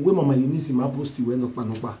 Mama, you need to my post you no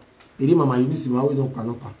panopa. Mama, you need to my way no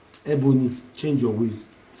panopa. Ebony, change your ways.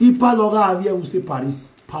 If Palora Avia will say Paris,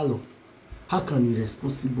 Palo, how can a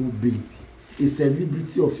responsible baby, a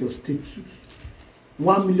celebrity of your status,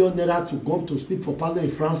 1 million naira to come to sleep for Palo in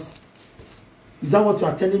France? Is that what you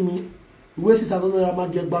are telling me? Where is another naira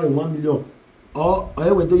get by 1 million? Or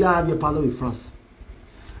where do you have your Palo in France?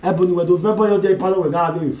 Ebony, we do vembo yo dey palo we ga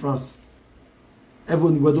have in France.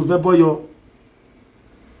 Ebony, we do vembo yo.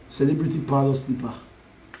 celebrity parlor sleeper,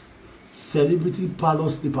 celebrity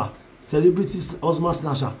parlor sleeper, celebrity husband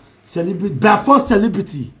snatcher, celebrity, by force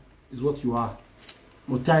celebrity is what you are.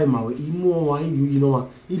 But time you know,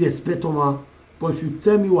 you respect on. But if you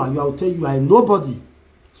tell me what, I'll tell you I am nobody.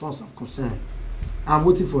 As far as I'm concerned, I'm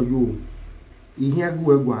waiting for you. You hear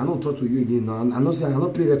go. I don't talk to you again now. I'm not saying I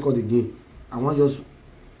don't play record again. I want just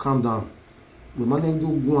calm down. The man ain't do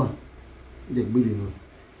go on.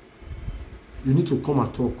 You need to come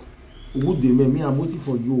and talk. Good day, me, I'm waiting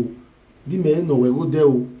for you. The man no we go there.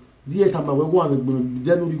 The time we go and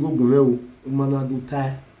then we go go. Man do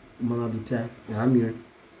tie. Man do tie. We are here.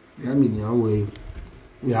 We are here.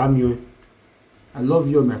 We are here. I love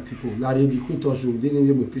you, my people. La ridiculous show. They didn't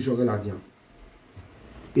even push over la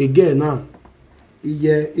again now.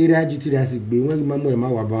 Iye iragiti la sigbe when mamu e ma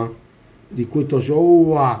wa ban. The quote show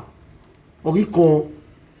wa. Ori kon.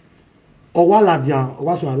 Owa la dian.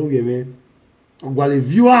 Owa so aro yeme. Ogwale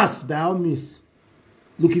viewers by all means.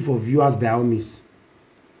 Looking for viewers by all means.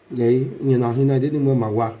 Okay, you know, he didn't know my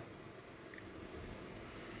wa.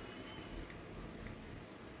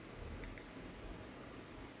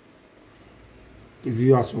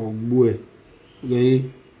 Viewers or boy.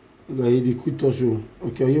 Okay, the quick show.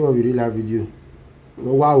 Okay, you will really live video.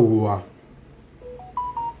 Wow.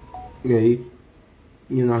 Okay,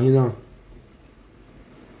 you know.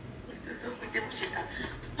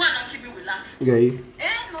 Okay.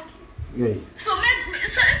 Okay. So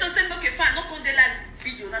it doesn't okay fine. Not on the live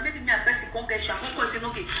video. Now maybe me and Bessie can't get show.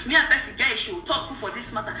 Okay, me and Bessie get a show. Talk for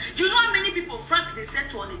this matter. You know how many people Frank they set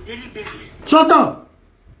to on a daily basis? Shut up!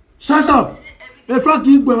 Shut up! If Frank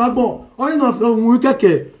is going to go, all you know, we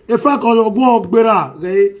keke. If Frank on go gbera,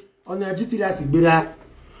 okay? On a GTS gbera.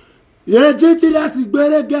 Ye GTS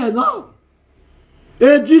gbera again, no? E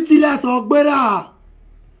GTS gbera.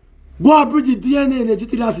 Go and put the DNA in the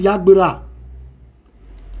GTS yagbera.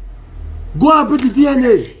 Go and put the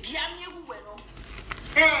DNA.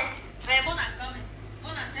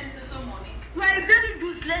 You are a very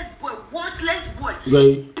useless boy, worthless boy.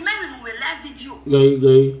 Okay. Remember we live video.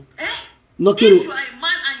 Okay. No kidding. If you are a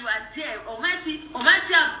man and you are there, Almighty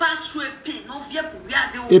pass through a pain. No fear, we are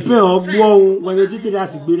there. A pain of one when the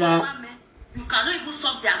GTS gbera. You cannot even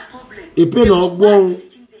solve their problem. A pain of one.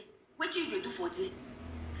 What you do for them?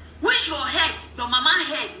 Wish your head, your mama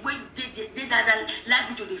head, when you did that live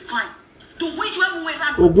video they find. To which one we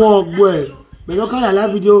have Ogun boy. Me no call la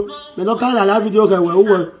video. Me no call la video ke we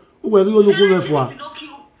ri olugun mefwa.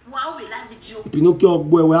 Pinocchio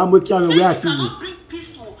boy we am ki am we ati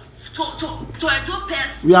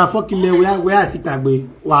we are fucking men we ati tagbe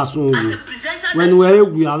wa sun o. When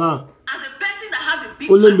we are now. As a person that have a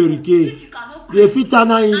big Only America. The filter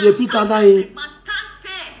now.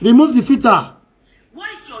 Remove the filter. What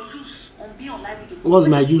is your use on being on live video? What's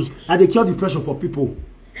my use? I dey cure depression for people.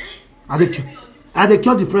 I dey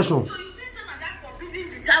cure depression. So you think that forbidden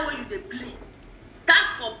guitar where you dey play? That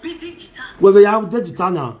forbidden guitar. Well, we have the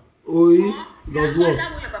guitar now. Oh, does what?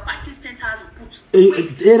 That way your papa take 10,000 put.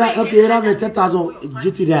 Era 10,000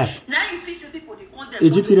 GTS. Now you feel some people they call them. A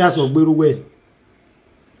GTS of Beruwe.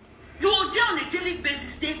 You are there on a daily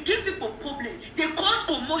basis. They give people problem. They cause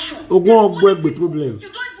commotion. Work with problem. You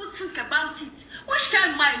don't even think about it. Which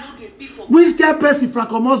kind of mind no get before? Which kind of person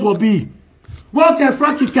Francomos will be? What can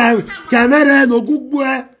Frankie camera no good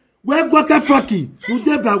boy? Where what can Frankie? You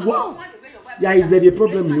never wow. Yeah, is there a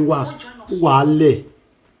problem you want? Wale.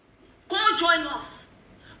 Come join us.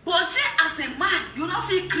 But say as a man, you not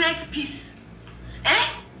feel create peace.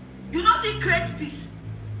 You not feel create peace.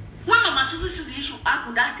 When Mama Susu's issue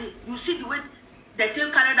happened that day, you see the way they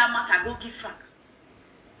take carry that matter, go give Frank.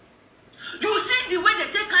 You see the way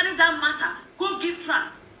they take carry that matter, go give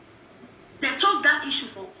Frank. They talk that issue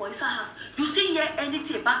for his house. You still hear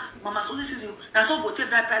anything about Mama Susu's issue? Now so go take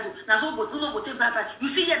bride price. Now so go take bride price. You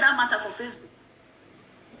still hear that matter for Facebook.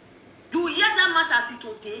 You hear that matter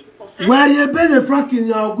today for Facebook. Where you been the Frank in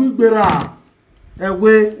your good bera?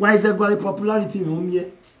 Why is there got popularity in home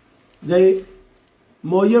here? They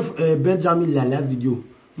Moye Benjamin la video.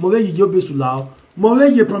 Moye yi yobe sula. Moye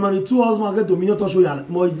yi primary 2 hours market dominion to show ya.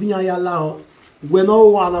 Moye vinya ya la. When no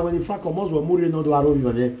one when the Frank almost were more no do aro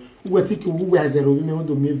yo there. We take you who is zero me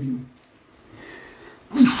do me view.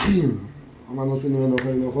 We film. Ama no so ni no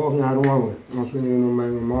ko na ro wa we. No so ni no ma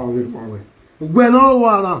over wa we. When no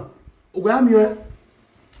one Gwe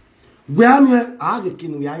amye a ge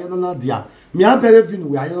kinu ya yo na dia mi a bere vinu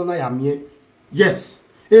we ayo na ya mie yes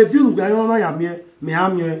e vinu gwe ayo na ya mie mi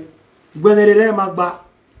amye gwe nerere magba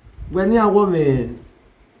gwe ni awo me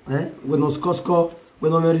we no skosko we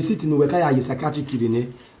no me receipt nu we ka ya yisakachi kirine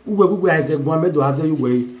ugwe aze gwa medo aze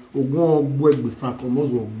yuwe ogun ogbo egbe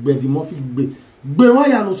Francomos wo gbe di mo fi gbe Gbe wa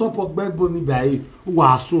ya no support gbe Ebony bai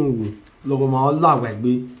wa sun wo logo ma ola wa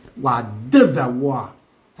gbe wa devawa.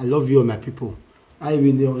 I love you my people. I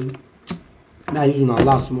really na use na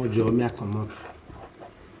last small job me come up.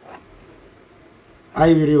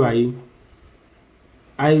 I really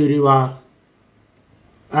wa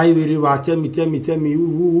tell me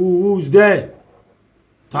who's there?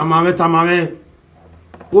 Tamame.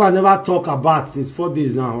 Who I never talk about since 4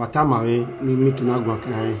 days now. What time are we? Me to not go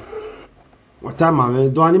can. What time are we?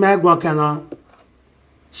 Do I need my go can?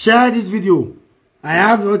 Share this video. I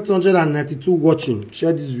have 892 watching.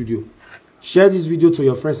 Share this video. Share this video to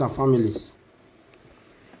your friends and families.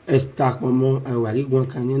 Stack mama. I will go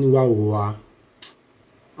can anywhere.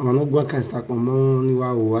 I'm not going to stack mama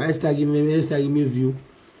anywhere. Esther give me a view.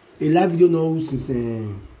 A live video now since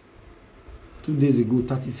 2 days ago.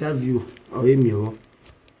 35 view. Oh, me.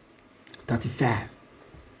 35.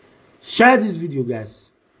 Share this video, guys.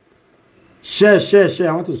 Share.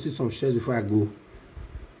 I want to see some shares before I go.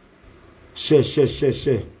 Share.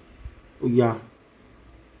 Oh yeah.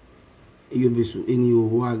 You be so any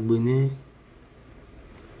work bene.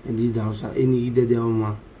 And this house any dede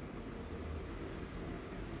oma.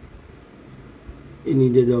 Any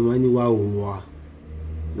dede oma any wa.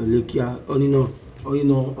 No look ya. Only no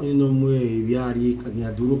mo we are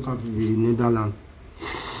here duro camp in Netherlands.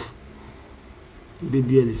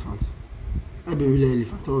 Baby elephant. A baby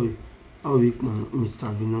elephant. Oh, weak man,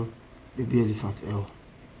 Mr. Vino. Baby elephant.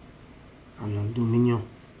 And Dominion.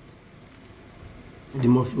 The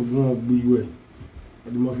mafia won't be you.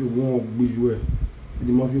 The mafia won't be you.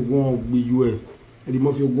 The mafia won't be you. The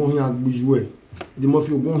mafia won't be you. The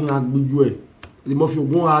mafia won't be you. The mafia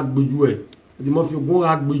won't be you. The mafia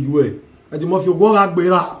won't be you. The mafia won't be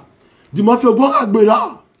you. The mafia won't be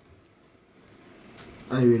you.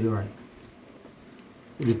 I really right.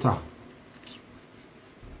 Rita.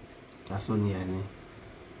 That's on the end.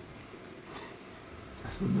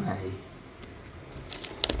 That's on the eye.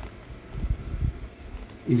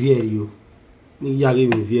 If you ni yari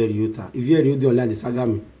mi vier you ta. If you do online the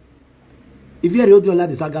sagami. If you do online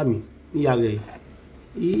the sagami, ni yari.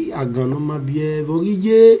 I agano ma bien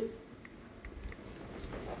vorije.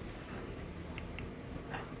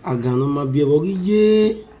 Agano ma bien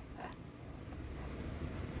vorije.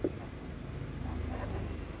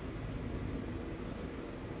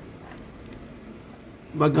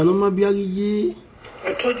 Bagano ma bien riye.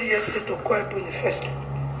 I told you yesterday to call Ebony first.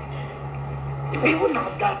 Even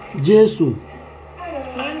at that. Jesus.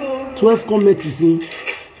 I know. 12 comments ici.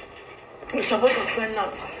 We're supposed to find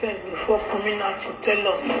out first before coming out to tell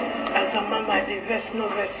us as a mama the verse, no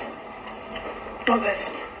verse. No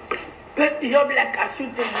verse. But you're like as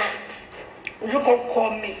you do now. You can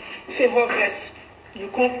call me favor verse. You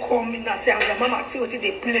can call me now say as a mama see what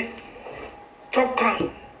they play. Talk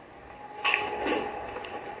on.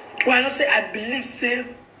 Well, I don't say I believe say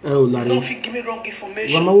don't give me wrong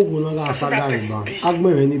information. Mama will go na saga me ba.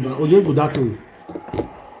 Agbe me ni ba. Oje go that thing.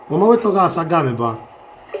 Mama we talk saga me ba.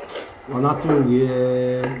 Wana to ye.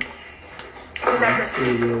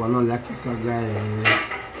 Wana like saga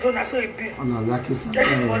So that's what it be. Wana like saga.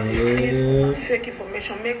 Everybody fake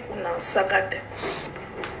information make una saga them.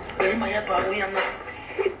 Very my head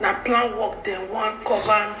na plan work then one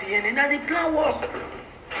cover and DNA. Now the plan work.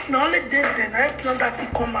 Now only then I plan that he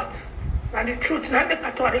come out. And the truth, now make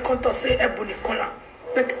actually come to say Ebony color.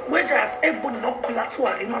 But whereas Ebony not color to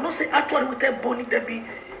her, I don't say actually with Ebony they be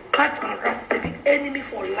cat and rat, they be enemy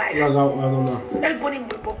for life. Ebony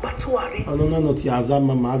will go back to her. I don't know not your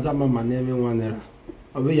Azama name one era.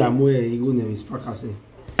 Awe ya mo e go ne respect say.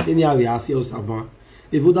 Any ave ase o saban.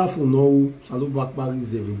 E Vodafone no salo back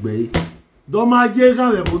is everywhere. Don't ma je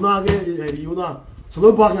ga we bona ge eri una.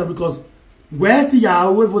 Salo back because where ti ya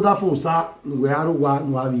we Vodafone sa we aru wa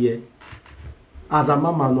no awie. As a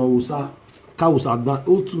mama no usa ka usa dan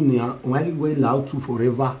o tu ni a won ri we la o tu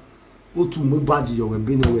forever. O tu mo badge yo we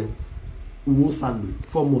be we. Uwo sagbe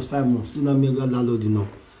 4 months 5 months. Tu na me ga landlord no.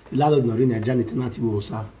 Landlord no ri Nigeria ni tenant wo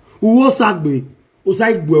usa. Uwo sagbe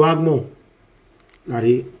usa igbe wa gbon.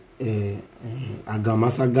 Lari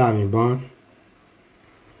agama saga mi ban.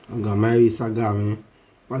 Agama ri saga mi.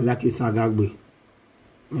 Wala ki saga gbe.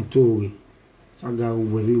 Me to we. Saga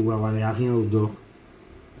we ri wa ya rien odo.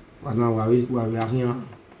 Wana wa rien.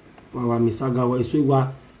 Wa mi saga wa iso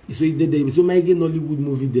ide iso ma ige Nollywood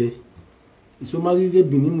movie there. Iso ma ige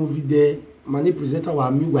Benin movie there. Mani presenter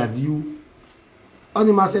wa mi wa view.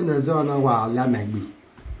 Oni ma se na ze na wa la magbe.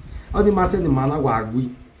 Oni ma se ni mana wa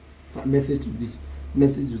agbi. Message to this.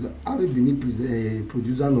 Message to that. I will be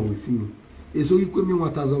producer no with me. Et so equal me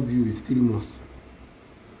 1,000 views with 3 months.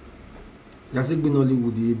 Just like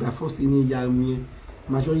Nollywood, but first in year me,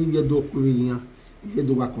 my show you get doc with If you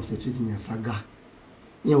don't concentrate in your saga,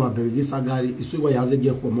 you will be saga. It's why you have to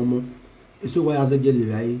get for momo. It's why you have to get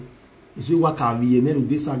live. It's why can be and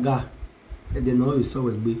this saga. And then all is so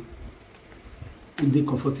will be. If they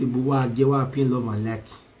comfortable, why get what pain, love and like.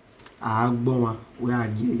 I have born where I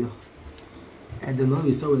get you. And then all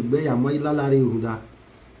is so will be. I'm why la la ruda.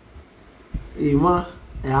 Ema,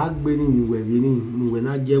 I have been in where you need. When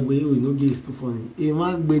I get where you know, get too funny.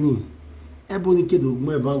 Ema, Benny. Ebony kedo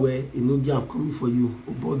mo eba we Enogie am coming for you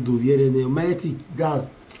obodo viere ne mighty gas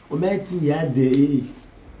o mighty ya de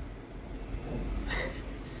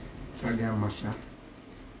saga masha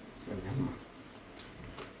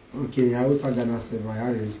okay I will saga na se I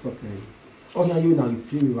already stop playing. Okay, you now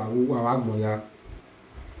film wa ya.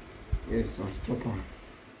 Yes, I'll stop on.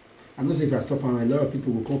 I know if I stop on, a lot of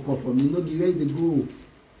people will come for me. Enogie, where they go?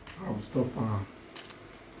 I will stop on.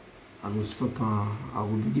 I will stop. I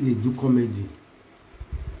will begin to do comedy.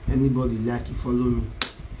 Anybody like it, follow me.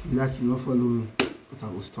 If you like it, not follow me. But I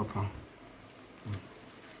will stop.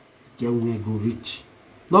 Get where go reach.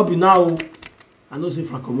 Not be now. I know say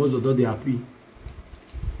Francomoso do they happy.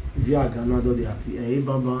 Via Ghana do they happy. Hey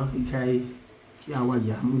Baba, Ikai, Yawa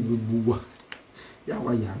Yamu Buwa.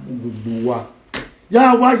 Yawa Yamu Buwa.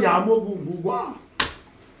 Yawa Yamu Buwa.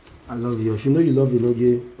 I love you. If you know you love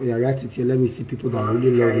Enogie, you write it here. Let me see people that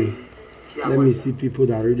really love me. Let me see people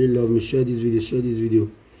that really love me. Share this video. Share this video.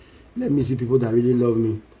 Let me see people that really love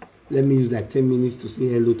me. Let me use like 10 minutes to say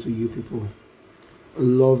hello to you people.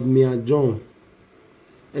 Love me and John.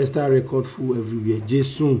 Esther record full everywhere.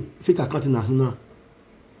 Jason. I think I can't in Ahina.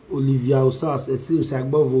 Olivia Osas. Esil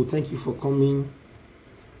Sagbovo. Thank you for coming.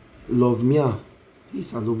 Love me.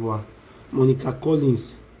 Peace Adoboa. Monica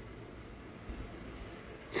Collins.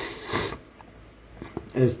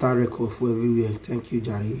 Esther record for everywhere. Thank you,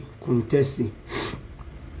 Jari. Contessi.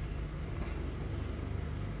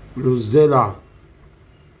 Rosella.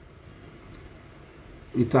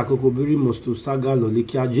 Itakokobiri Mosto Saga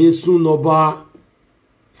Lolikia. Jason Noba.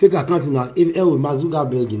 Fake account na if Mazuga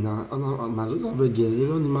Berg na Mazuga Berg. You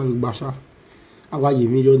don't need Basha. Awa ye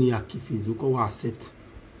million ya Facebook or accept.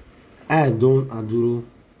 I don't adoro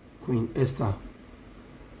Queen Esther.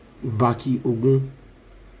 Baki Ogun.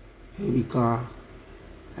 Erika.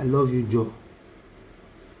 I love you, Joe.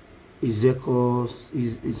 Ezekiel,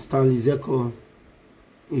 Stanley Ezekiel,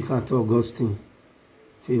 Ikato Augustine,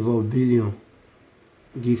 Favor Billion,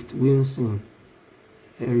 Gift Wilson,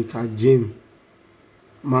 Erica Jim,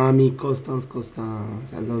 Mommy Constance.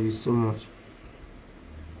 I love you so much.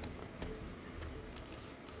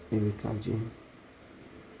 Erica Jim,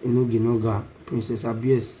 Enogie Noga, Princess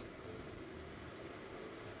Abies,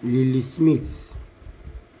 Lily Smith,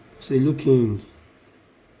 Say looking.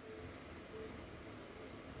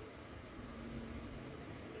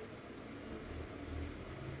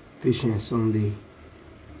 Patience Sunday.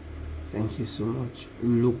 Thank you so much.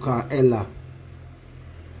 Luca Ella.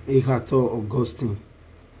 Ikato Augustine.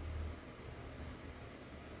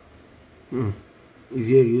 If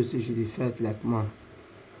you're used to should felt like man.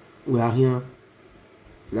 We are here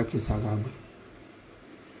like a Sagabi.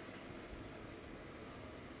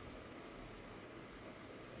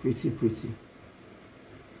 Pretty.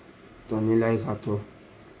 Don't like at all.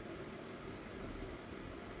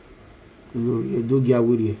 Gloria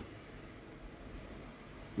Dogia.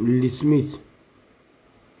 Lily Smith.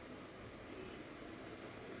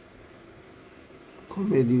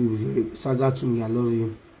 Comedy with Saga King, I love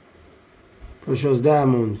you. Precious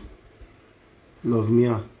Diamond. Love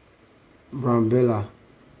Mia. Brown Bella.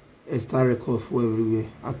 Esther record for everywhere.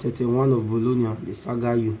 At 31 of Bologna, the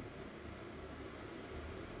Saga you.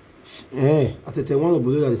 At 31 of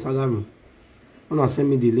Bologna, the Saga me. Wanna send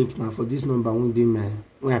me the link now for this number one day, man.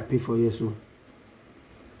 When I pay for you, so.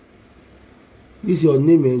 This is your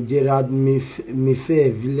name, Gerard Mefe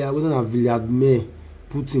Villiard. We don't have Villiard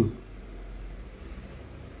Putin.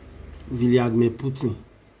 Villiard Putin.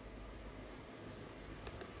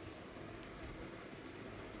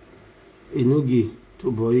 Enogie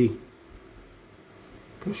Toboy.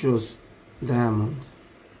 Precious Diamond.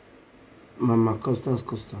 Mama Constance.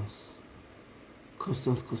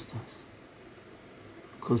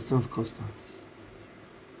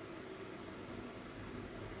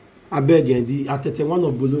 I beg at 31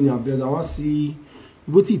 of Bologna, I beg. I want to see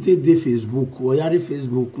what it take the Facebook or yari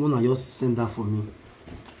Facebook. One just send that for me.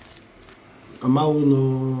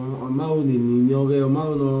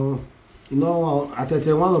 You know, at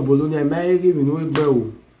 31 of Bologna, I may give you no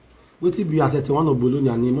bell. What it be at 31 of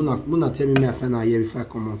Bologna? Mona tell me my friend a year before I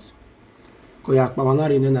come out. Cause ya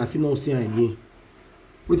pawanari then I feel no see again.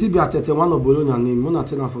 What it be at 31 of Bologna name? Mona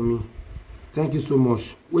tell that for me. Thank you so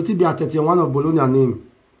much. What it be at 31 of Bologna name?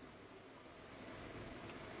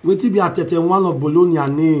 Wait till be at one of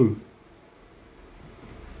Bologna name.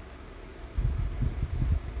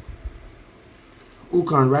 Who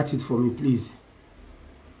can write it for me, please?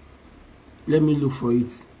 Let me look for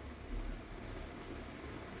it.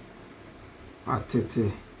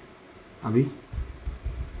 Atete. Abi?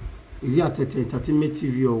 Is it Atete Entertainment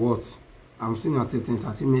TV or what? I'm seeing Atete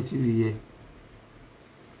Entertainment TV here.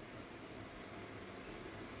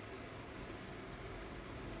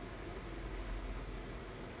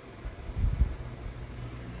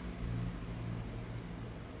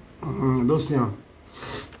 Those things.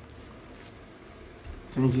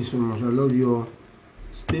 Thank you so much. I love you all.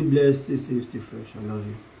 Stay blessed, stay safe, stay fresh. I love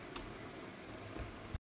you.